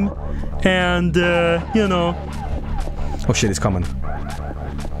game, and you know. Oh shit, it's coming.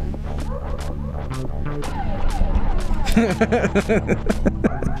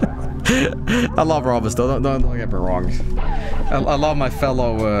 I love Robus though, don't get me wrong. I love my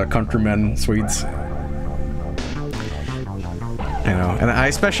fellow countrymen Swedes. You know, and I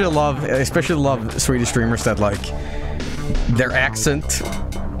especially love Swedish streamers that like their accent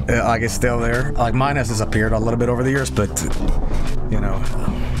like is still there. Like mine has disappeared a little bit over the years, but you know.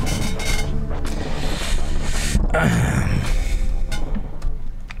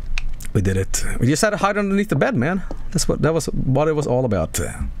 We did it. We just had to hide underneath the bed, man. That was what it was all about.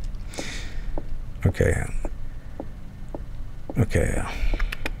 Okay. Okay.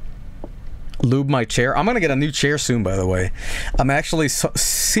 Lube my chair. I'm gonna get a new chair soon, by the way. I'm actually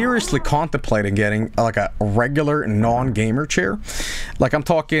seriously contemplating getting like a regular non-gamer chair. Like I'm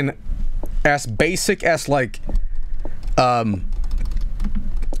talking as basic as like early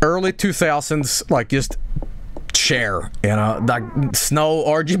 2000s, like just chair, you know, like snow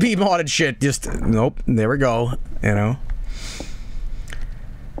RGB modded shit. Just nope, there we go, you know.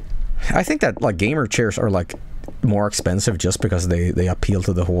 I think that like gamer chairs are like more expensive just because they appeal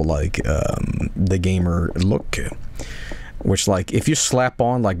to the whole like the gamer look, which like if you slap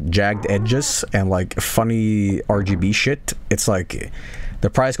on like jagged edges and like funny RGB shit, it's like the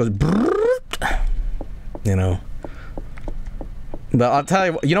price goes you know. But I'll tell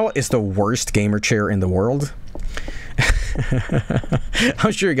you what, you know what is the worst gamer chair in the world?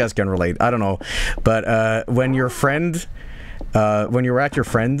 I'm sure you guys can relate. I don't know, but when your friend when you were at your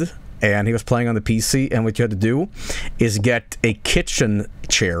friend and he was playing on the PC, and what you had to do is get a kitchen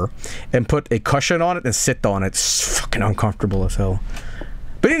chair and put a cushion on it and sit on it. It's fucking uncomfortable as hell.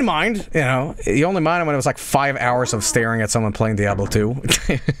 But he didn't mind, you know. He only minded when it was like 5 hours of staring at someone playing Diablo 2.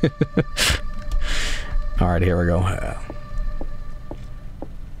 Alright, here we go.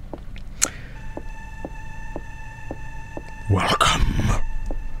 Welcome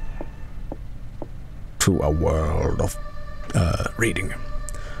to a world of reading.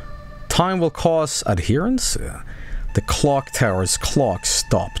 Time will cause adherence. The clock tower's clock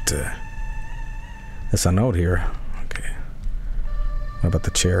stopped. There's a note here. Okay. What about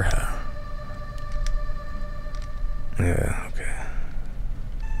the chair? Yeah, okay.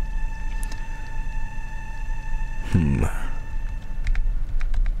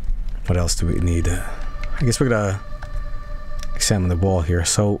 What else do we need? I guess we're gonna examine the wall here.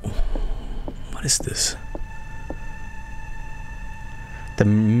 So, what is this? The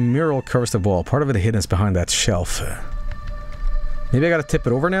mural covers the wall. Part of it hidden is behind that shelf. Maybe I gotta tip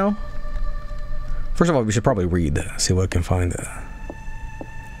it over now? First of all, we should probably read. See what I can find.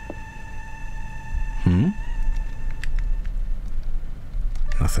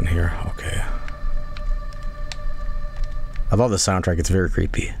 Nothing here. Okay. I love the soundtrack. It's very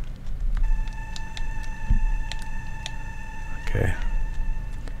creepy. Okay.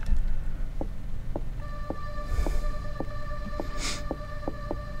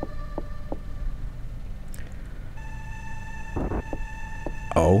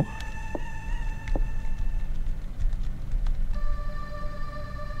 Oh.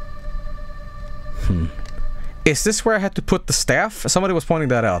 Is this where I had to put the staff? Somebody was pointing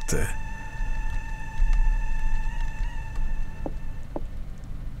that out.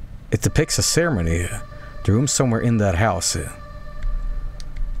 It depicts a ceremony. The room's somewhere in that house.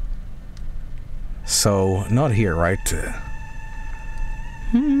 So, not here, right?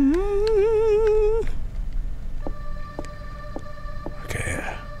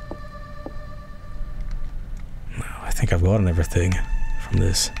 Okay. No, I think I've gotten everything from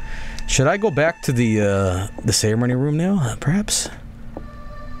this. Should I go back to the ceremony room now, perhaps?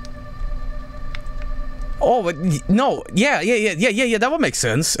 Oh, but no, yeah, that would make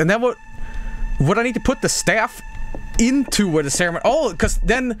sense. And that would I need to put the staff into where the ceremony... Oh, because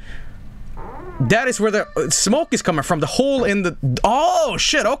then... That is where the smoke is coming from, the hole in the... Oh,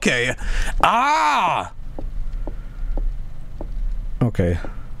 shit, okay. Ah! Okay.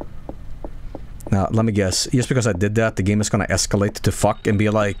 Now, let me guess. Just because I did that, the game is gonna escalate to fuck and be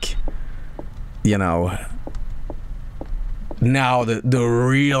like... You know... Now the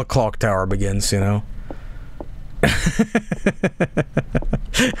real clock tower begins, you know?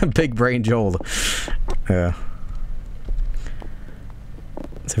 Big brain Joel. Yeah.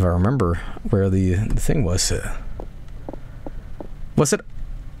 Let's see if I remember where the thing was. Was it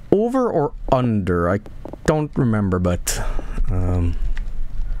over or under? I don't remember, but...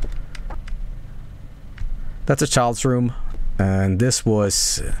 that's a child's room. And this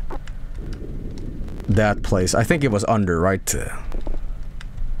was... that place. I think it was under, right?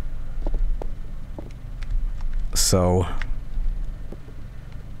 So...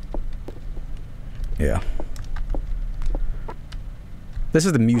 yeah. This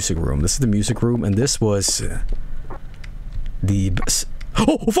is the music room. This is the music room, and this was... the...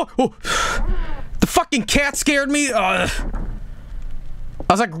 Oh, fuck! Oh! The fucking cat scared me! I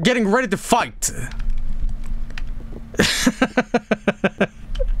was like getting ready to fight.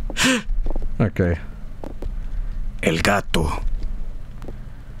 Okay. El gato.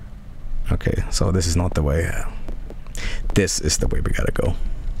 Okay, so this is not the way. This is the way we gotta go.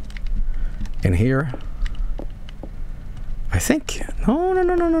 In here. I think.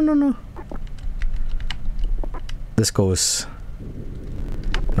 No. This goes.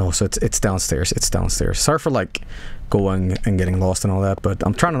 No, so it's downstairs. It's downstairs. Sorry for like going and getting lost and all that, but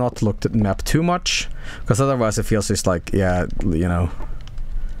I'm trying not to look at the map too much, because otherwise it feels just like, yeah, you know,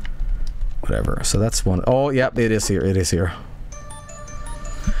 whatever. So that's one. Oh, yeah, it is here. It is here.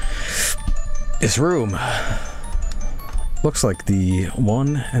 This room looks like the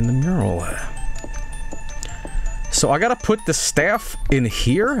one in the mural. So I gotta put the staff in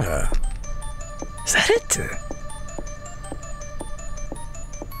here? Is that it?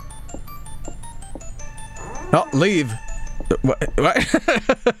 No, leave. What? What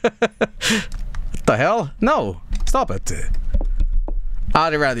the hell? No, stop it.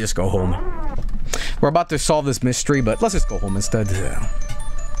 I'd rather just go home. We're about to solve this mystery, but let's just go home instead.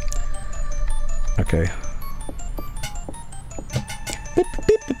 Okay.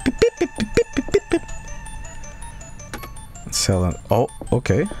 Sell it. Oh,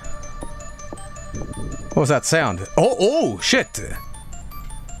 okay. What was that sound? Oh, shit!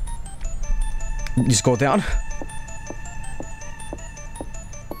 You just go down.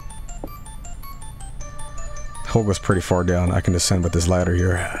 Hole goes pretty far down. I can descend with this ladder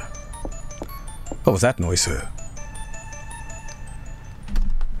here. What was that noise?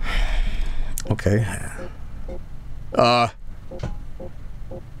 Okay.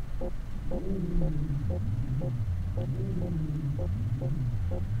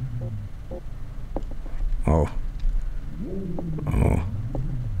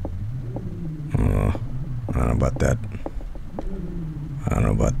 I don't know about that. I don't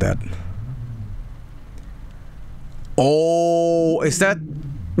know about that. Oh, is that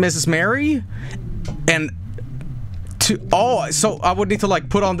Mrs. Mary? And so I would need to like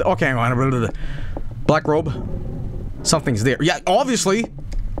put on the, okay, black robe. Something's there. Yeah, obviously.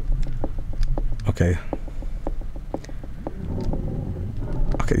 Okay.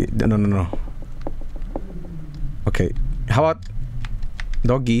 Okay, no. Okay, how about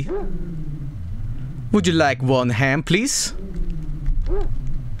doggy? Would you like one ham, please?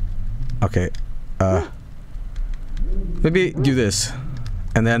 Okay, maybe do this.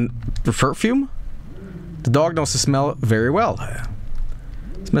 And then the perfume? The dog knows the smell very well.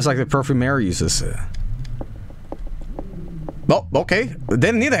 Smells like the perfume Mary uses. Oh, okay.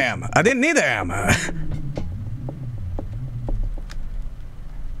 Didn't need a ham. I didn't need a ham.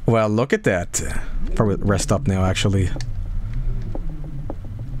 Well, look at that. Probably rest up now, actually.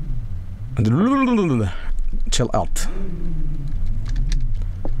 Chill out.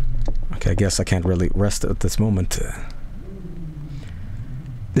 Okay, I guess I can't really rest at this moment.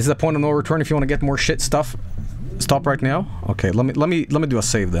 This is the point of no return. If you want to get more shit stuff, stop right now. Okay, let me do a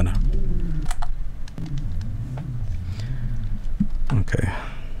save then. Okay.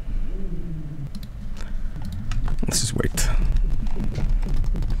 Let's just wait.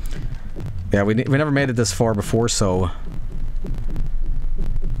 Yeah, we never made it this far before, so...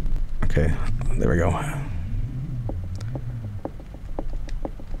 Okay, there we go.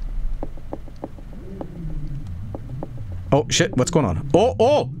 Oh, shit, what's going on? Oh,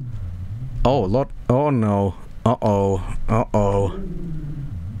 oh! Oh, Lord. Oh, no. Uh-oh. Uh-oh.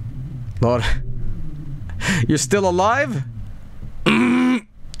 Lord. You're still alive?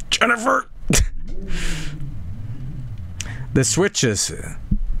 Jennifer! The switches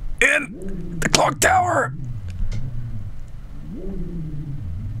in the clock tower!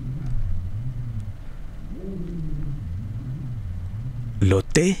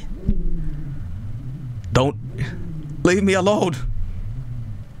 Lotte? Don't leave me alone!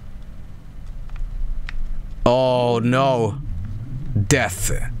 Oh no.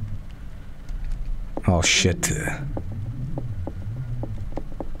 Death. Oh shit.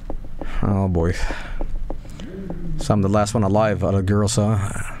 Oh boy. So I'm the last one alive out of girls,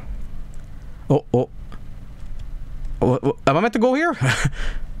 huh? Oh, oh. Oh, am I meant to go here?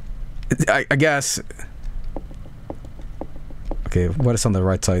 I guess. Okay, what is on the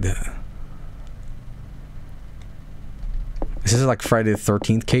right side? Is this like Friday the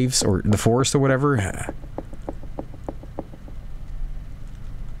 13th caves or the forest or whatever?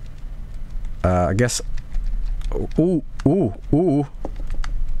 I guess. Ooh, ooh, ooh.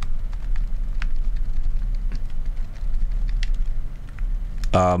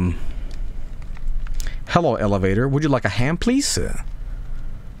 Hello, elevator. Would you like a ham, please?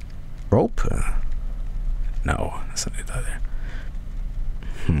 Rope? No, that's not it either.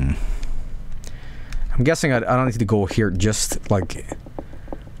 I'm guessing I don't need to go here, just like...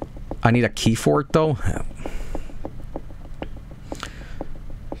 I need a key for it, though.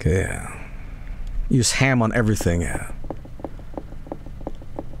 Okay. Use ham on everything.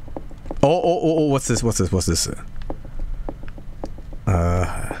 Oh, what's this? What's this? What's this?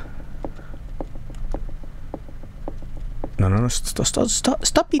 No,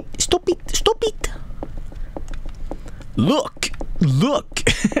 stop it. Look.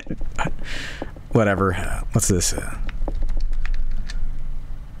 Whatever. What's this?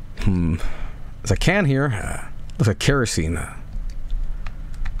 There's a can here. Looks like kerosene.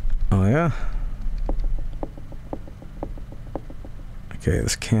 Oh, yeah? Okay,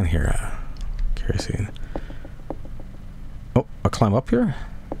 this can here. Kerosene. Oh, I'll climb up here?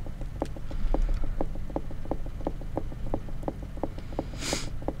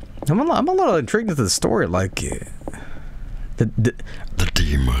 I'm a little intrigued into the story, like... The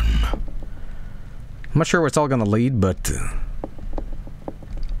demon. I'm not sure where it's all gonna lead, but...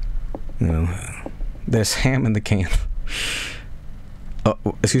 you know... there's ham in the can. Oh,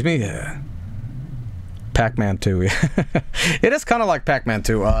 excuse me? Pac-Man 2. It is kind of like Pac-Man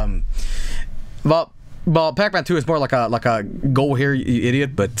 2. Well, Pac-Man 2 is more like a go here, you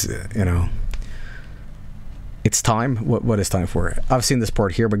idiot, but, you know... It's time? What is time for? I've seen this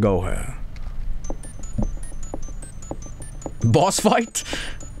part here, but go. Boss fight?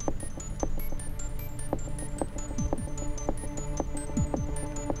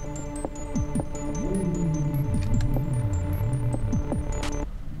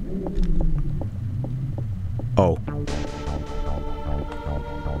 Oh.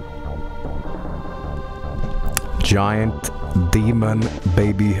 Giant demon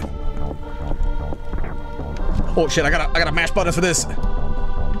baby. Oh shit, I gotta mash buttons for this.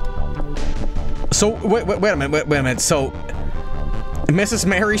 So, wait a minute, so... Mrs.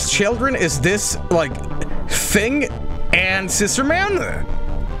 Mary's Children is this, like, thing and Sister Man?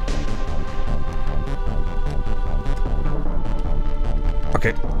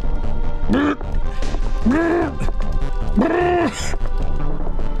 Okay.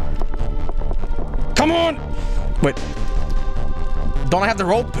 Come on! Wait. Don't I have the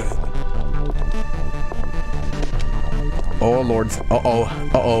rope? Oh lord. Uh-oh.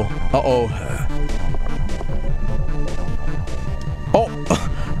 Uh-oh. Uh-oh. Oh!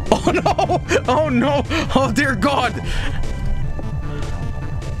 Oh no! Oh no! Oh dear God!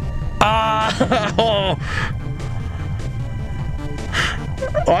 Ah! Oh.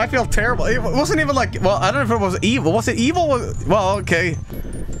 Oh, I feel terrible. It wasn't even like, well, I don't know if it was evil. Was it evil? Well, okay.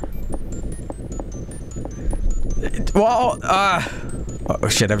 Well, oh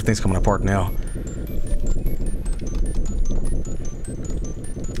shit, everything's coming apart now.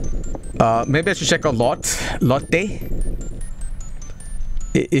 Maybe I should check on Lotte.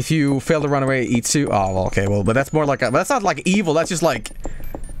 If you fail to run away, it eats you. Oh, well, okay, well, but that's more like a, that's not like evil. That's just like,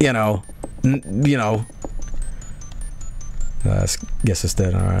 you know, guess it's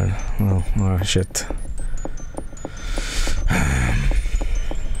dead. All right. Well, oh shit.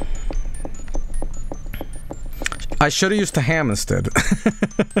 I should have used the ham instead.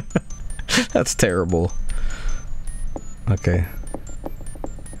 That's terrible. Okay.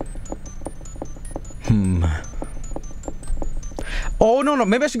 Oh, no,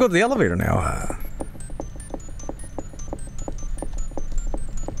 maybe I should go to the elevator now.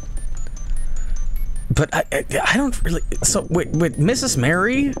 But I don't really... So, wait, Mrs.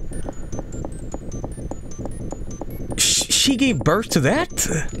 Mary? She gave birth to that?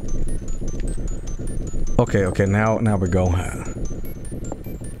 Okay, now we go.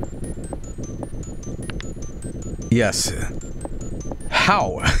 Yes.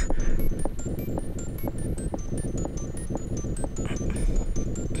 How?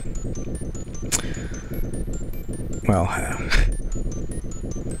 Well,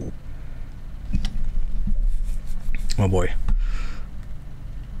 oh boy.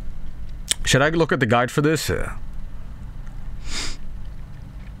 Should I look at the guide for this?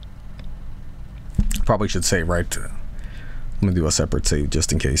 Probably should save, right? I'm gonna do a separate save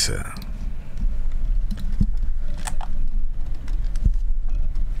just in case.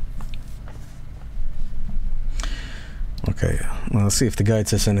 Okay, well, let's see if the guide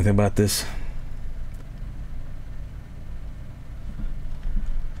says anything about this.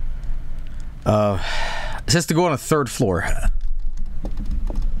 It says to go on a 3rd floor.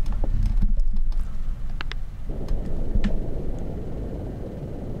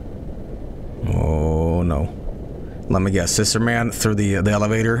 Oh no. Let me guess, Sister Man through the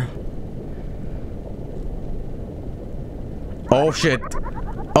elevator. Oh shit.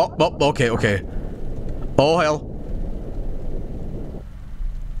 Oh, okay. Oh hell.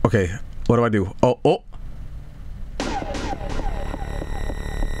 Okay, what do I do? Oh.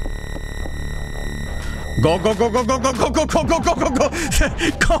 Go,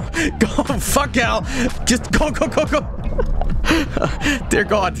 fuck Al. Just go. Dear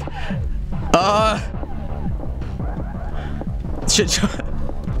God. Shit.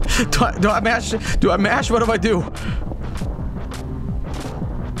 Do I mash? What do I do?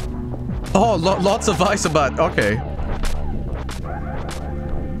 Oh, lots of ice about. Okay.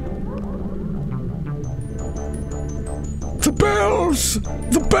 The bells!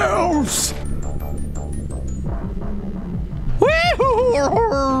 The bells!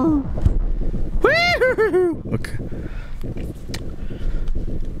 Okay.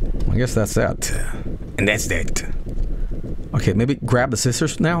 I guess that's that. And that's that. Okay, maybe grab the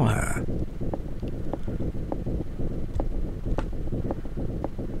scissors now.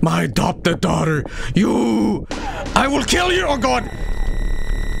 My adopted daughter! You! I will kill you! Oh god!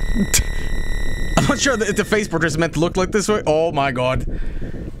 I'm not sure that the face portrait is meant to look like this way. Oh my god.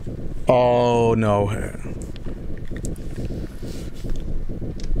 Oh no.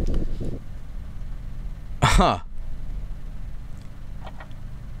 Huh.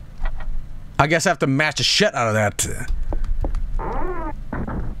 I guess I have to match the shit out of that.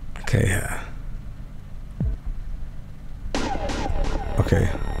 Okay. Okay.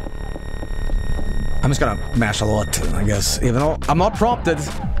 I'm just gonna mash a lot, I guess. Even though I'm not prompted.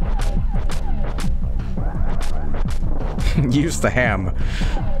 Use the ham.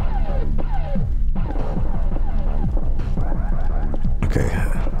 Okay.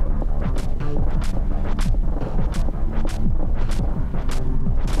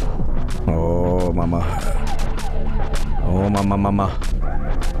 Oh, mama. Oh, mama.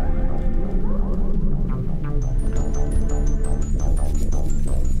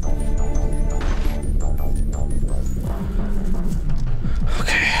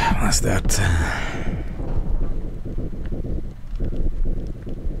 Okay, what's that?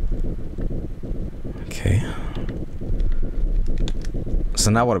 Okay.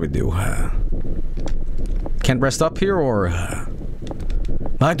 So now what do we do? Can't rest up here, or...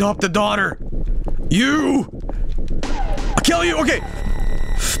 My adopted daughter! You! I'll kill you! Okay!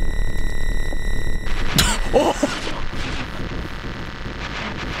 Oh!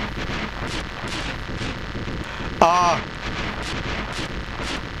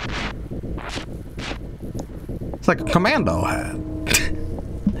 It's like a commando.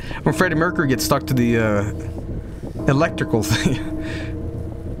 When Freddie Mercury gets stuck to the electrical thing.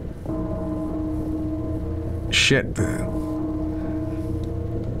 shit.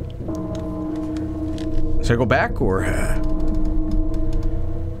 Should I go back or?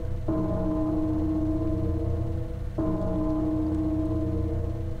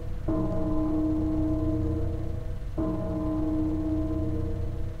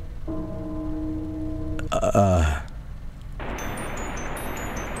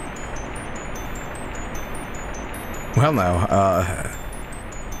 Well, no.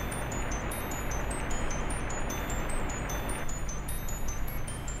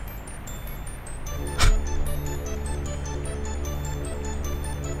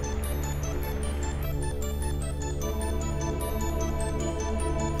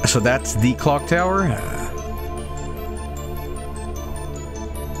 So that's the clock tower?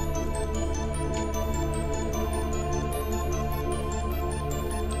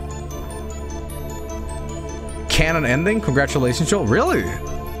 Canon ending? Congratulations, Joel. Really?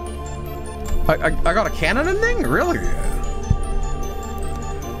 I got a canon ending? Really?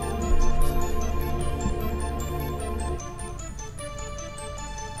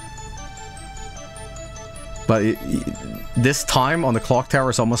 But this time on the clock tower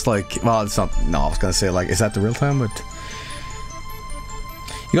is almost like, well, it's not, no, I was gonna say, like, is that the real time? But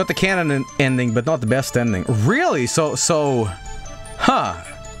you got the canon ending, but not the best ending. Really? So, huh.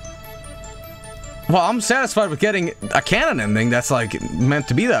 Well, I'm satisfied with getting a canon ending that's, like, meant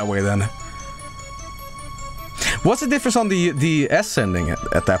to be that way, then. What's the difference on the S ending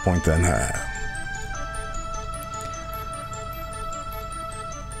at that point, then?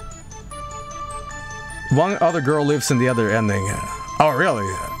 One other girl lives in the other ending. Oh, really?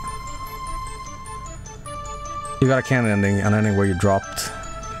 You got a canon ending, an ending where you dropped.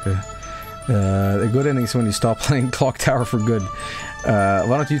 Okay. The good ending is when you stop playing Clock Tower for good. Why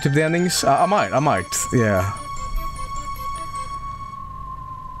don't you YouTube the endings? I might, yeah.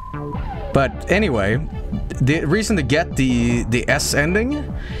 But anyway, the reason to get the S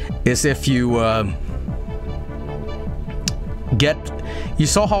ending is if you you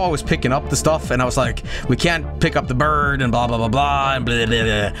saw how I was picking up the stuff, and I was like, we can't pick up the bird, and blah blah blah blah, and blah blah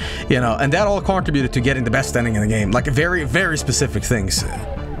blah, you know, and that all contributed to getting the best ending in the game, like very, very specific things.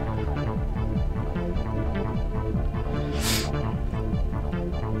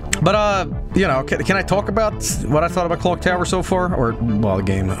 But, you know, can I talk about what I thought about Clock Tower so far? Or, well, the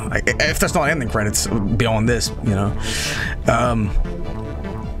game. If there's not ending credits beyond this, you know.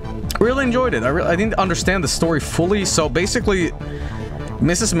 Really enjoyed it. I didn't understand the story fully, so basically,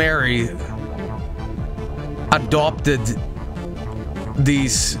 Mrs. Mary adopted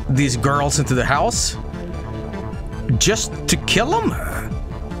these girls into the house just to kill them.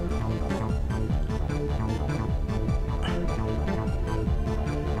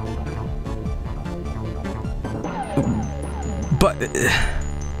 But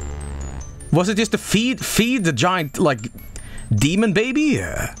was it just to feed the giant, like, demon baby?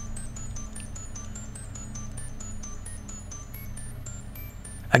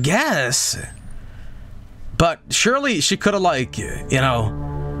 I guess. But surely she could have, like, you know,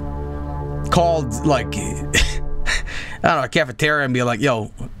 called, like, I don't know, a cafeteria and be like,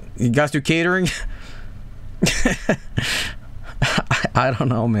 yo, you guys do catering? I don't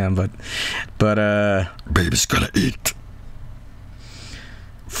know, man, but baby's gonna eat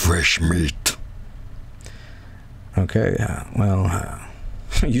fresh meat. Okay, well,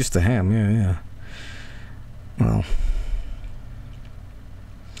 used to ham, yeah. Well,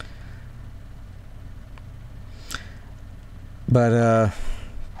 but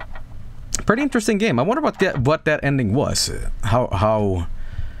pretty interesting game. I wonder what that ending was. How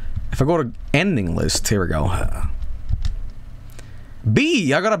if I go to ending list, here we go.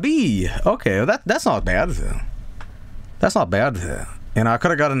 B, I got a B. Okay, that's not bad. That's not bad. You know, I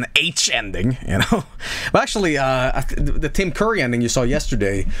could have got an H ending, you know. But actually, the Tim Curry ending you saw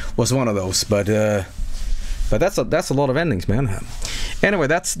yesterday was one of those. But that's a lot of endings, man. Anyway,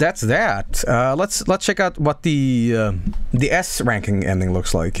 that's that. Let's check out what the S ranking ending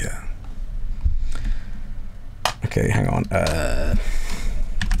looks like. Okay, hang on.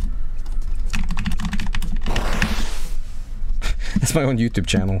 That's my own YouTube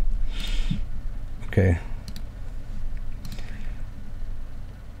channel. Okay.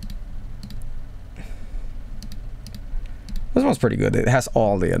 This one's pretty good. It has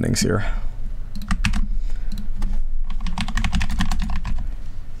all the endings here.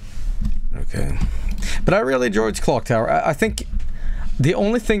 Okay. But I really enjoyed Clock Tower. I think the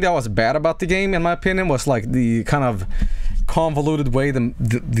only thing that was bad about the game, in my opinion, was like the kind of convoluted way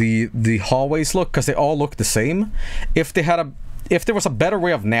the hallways look, because they all look the same. If they had if there was a better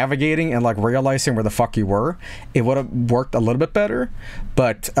way of navigating and like realizing where the fuck you were, it would have worked a little bit better.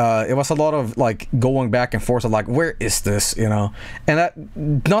 But it was a lot of like going back and forth of like, where is this, you know? And that,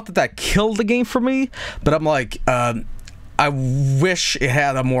 not that that killed the game for me, but I'm like, I wish it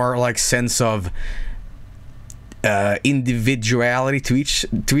had a more like sense of individuality to each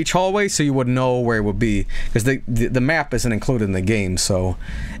hallway, so you would know where it would be, because the map isn't included in the game. So,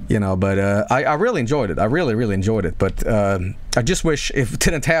 you know, but I really enjoyed it. I really enjoyed it. But I just wish it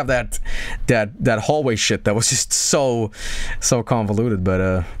didn't have that hallway shit that was just so convoluted.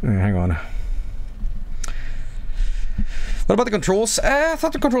 But hang on. What about the controls? I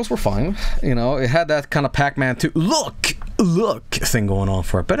thought the controls were fine. You know, it had that kind of Pac-Man 2 look thing going on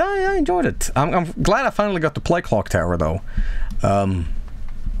for it, but I enjoyed it. I'm glad I finally got to play Clock Tower, though. Do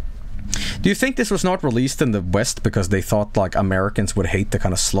you think this was not released in the West because they thought like Americans would hate the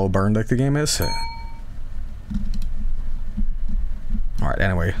kind of slow burn that the game is? Alright,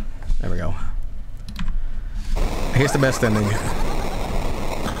 anyway, there we go. Here's the best ending.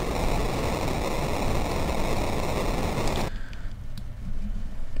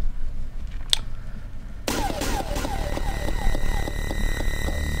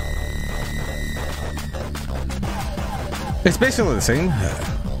 It's basically the same.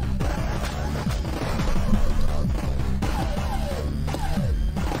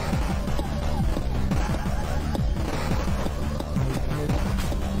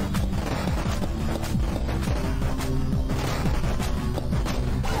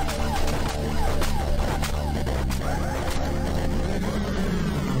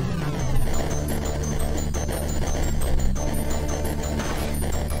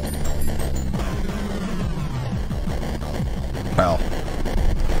 Well,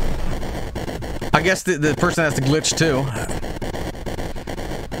 I guess the person has to glitch too.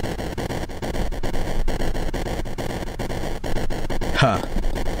 Huh.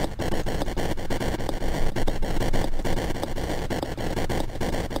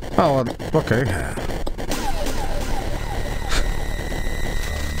 Oh, okay.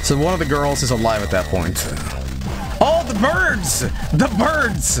 So one of the girls is alive at that point. Oh, the birds! The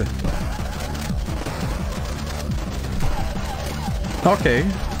birds! Okay.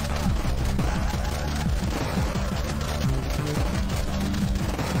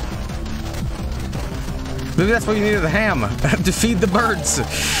 Maybe that's why you needed a ham. To feed the birds.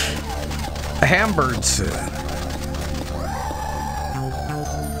 Ham birds.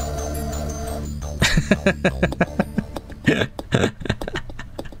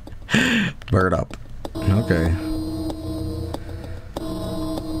 Bird up. Okay.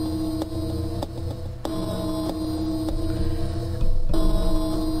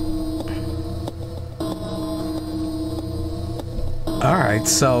 Alright,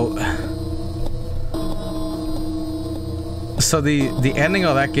 so the ending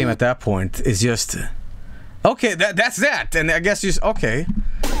of that game at that point is just okay, that's that, and I guess you okay.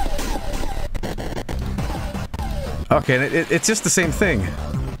 Okay, it's just the same thing.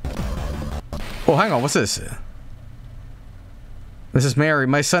 Oh, hang on, what's this? This is Mary.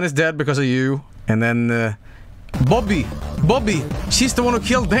 My son is dead because of you. And then Bobby, she's the one who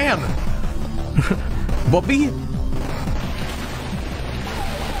killed Dan. Bobby?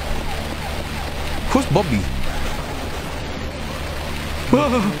 Who's Bobby?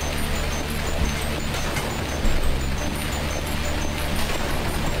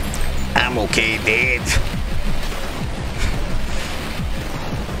 I'm okay, Dad.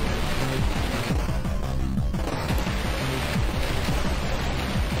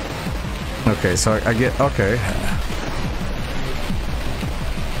 Okay, so I get okay.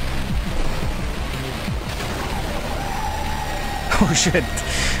 Oh shit.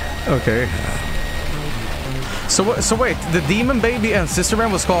 Okay. So wait, the demon baby and sister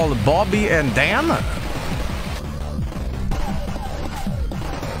man was called Bobby and Dan?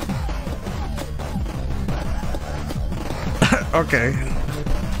 Okay.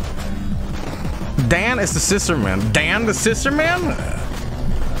 Dan is the sister man. Dan the sister man?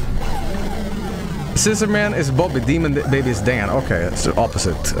 Sister man is Bobby, demon baby is Dan. Okay, it's the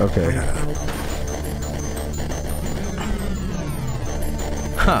opposite. Okay.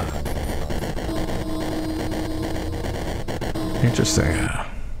 Huh. Interesting.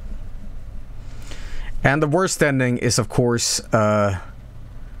 And the worst ending is, of course,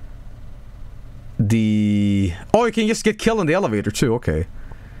 the... Oh, you can just get killed in the elevator, too. Okay.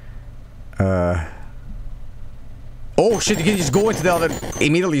 Oh, shit, you can just go into the elevator and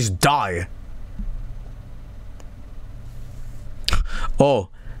immediately just die. Oh.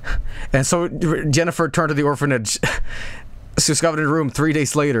 And so Jennifer turned to the orphanage. She discovered in a room 3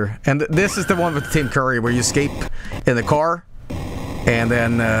 days later. And this is the one with Tim Curry where you escape in the car. And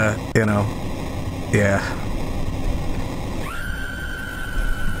then, you know, yeah.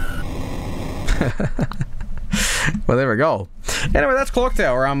 Well, there we go. Anyway, that's Clock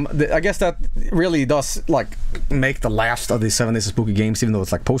Tower. I guess that really does like make the last of the 7 Days of Spooky games, even though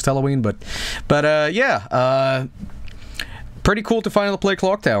it's like post-Halloween. But yeah, pretty cool to finally play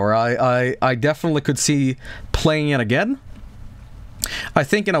Clock Tower. I definitely could see playing it again. I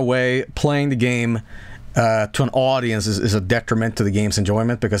think in a way, playing the game to an audience is a detriment to the game's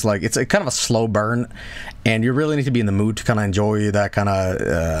enjoyment, because like it's a kind of a slow burn, and you really need to be in the mood to kind of enjoy that kind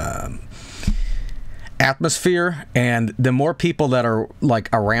of atmosphere. And the more people that are like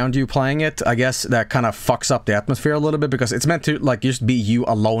around you playing it, I guess that kind of fucks up the atmosphere a little bit, because it's meant to like just be you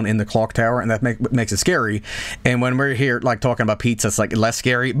alone in the clock tower, and that makes it scary. And when we're here like talking about pizza, it's like less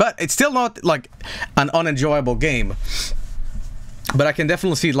scary, but it's still not like an unenjoyable game. But I can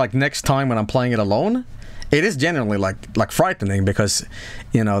definitely see like next time when I'm playing it alone, it is genuinely like frightening, because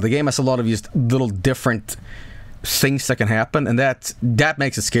you know the game has a lot of just little different things that can happen, and that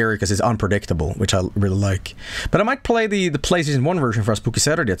makes it scary because it's unpredictable, which I really like. But I might play the PlayStation 1 version for a Spooky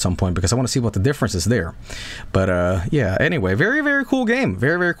Saturday at some point, because I want to see what the difference is there. But yeah, anyway, very, very cool game.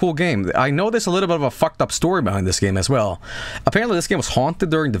 Very, very cool game. I know there's a little bit of a fucked up story behind this game as well. Apparently this game was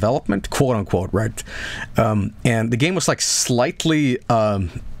haunted during development, quote unquote, right? And the game was like slightly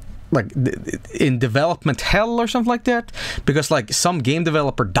like in development hell or something like that, because like some game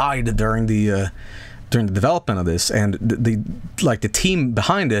developer died during the development of this, and the team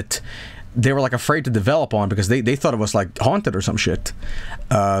behind it, they were like afraid to develop on, because they thought it was like haunted or some shit.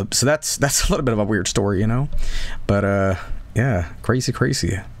 So that's a little bit of a weird story, you know. But yeah, crazy.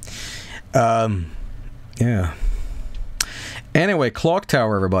 Yeah. Anyway, Clock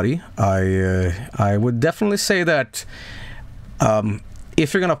Tower, everybody. I would definitely say that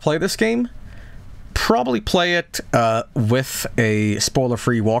if you're gonna play this game, probably play it with a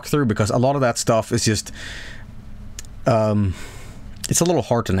spoiler-free walkthrough, because a lot of that stuff is just it's a little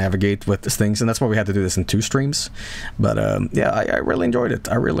hard to navigate with these things, and that's why we had to do this in 2 streams. But yeah, I really enjoyed it.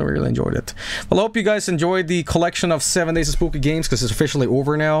 I really enjoyed it. Well, I hope you guys enjoyed the collection of 7 Days of Spooky games, because it's officially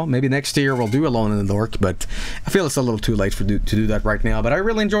over now. Maybe next year we'll do Alone in the Dark, but I feel it's a little too late to do that right now. But I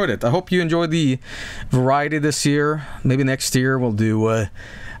really enjoyed it. I hope you enjoyed the variety this year. Maybe next year we'll do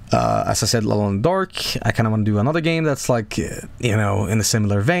as I said, Alone in the Dark. I kind of want to do another game that's like, you know, in a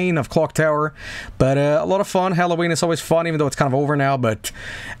similar vein of Clock Tower. But a lot of fun. Halloween is always fun, even though it's kind of over now. But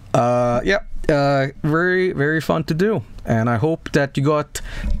yeah, very, very fun to do. And I hope that you got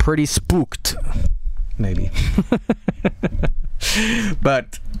pretty spooked. Maybe.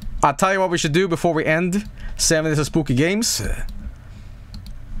 But I'll tell you what we should do before we end 7 Days of Spooky games.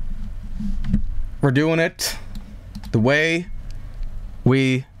 We're doing it the way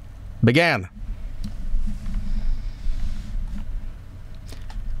we began.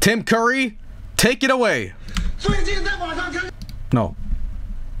 Tim Curry, take it away. No.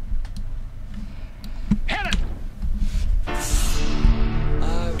 Hit it.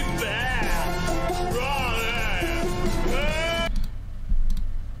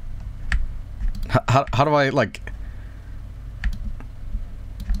 How do I like?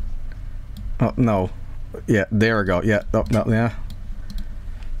 Oh no. Yeah, there we go. Yeah. Oh, no. Yeah.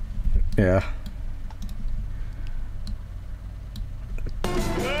 Yeah.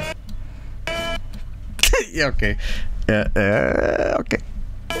 Yeah, okay. Yeah, okay.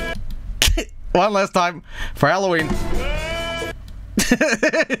 One last time for Halloween.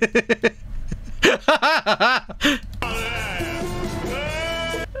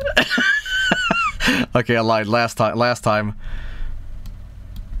 Okay, I lied. Last time.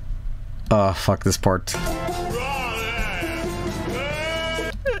 Oh, fuck this part.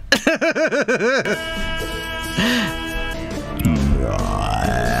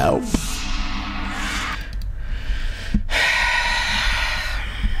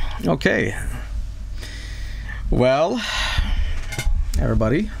 Okay. Well,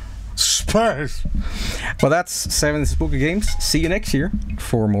 everybody. Spurs. Well, that's 7 Spooky Games. See you next year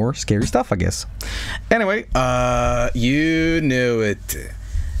for more scary stuff, I guess. Anyway, you knew it.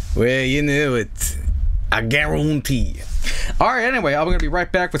 Well, you knew it. I guarantee. Alright, anyway, I'm gonna be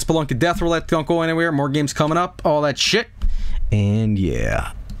right back with Spelunky Death Roulette. Don't go anywhere. More games coming up. All that shit. And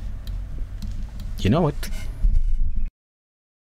yeah. You know it.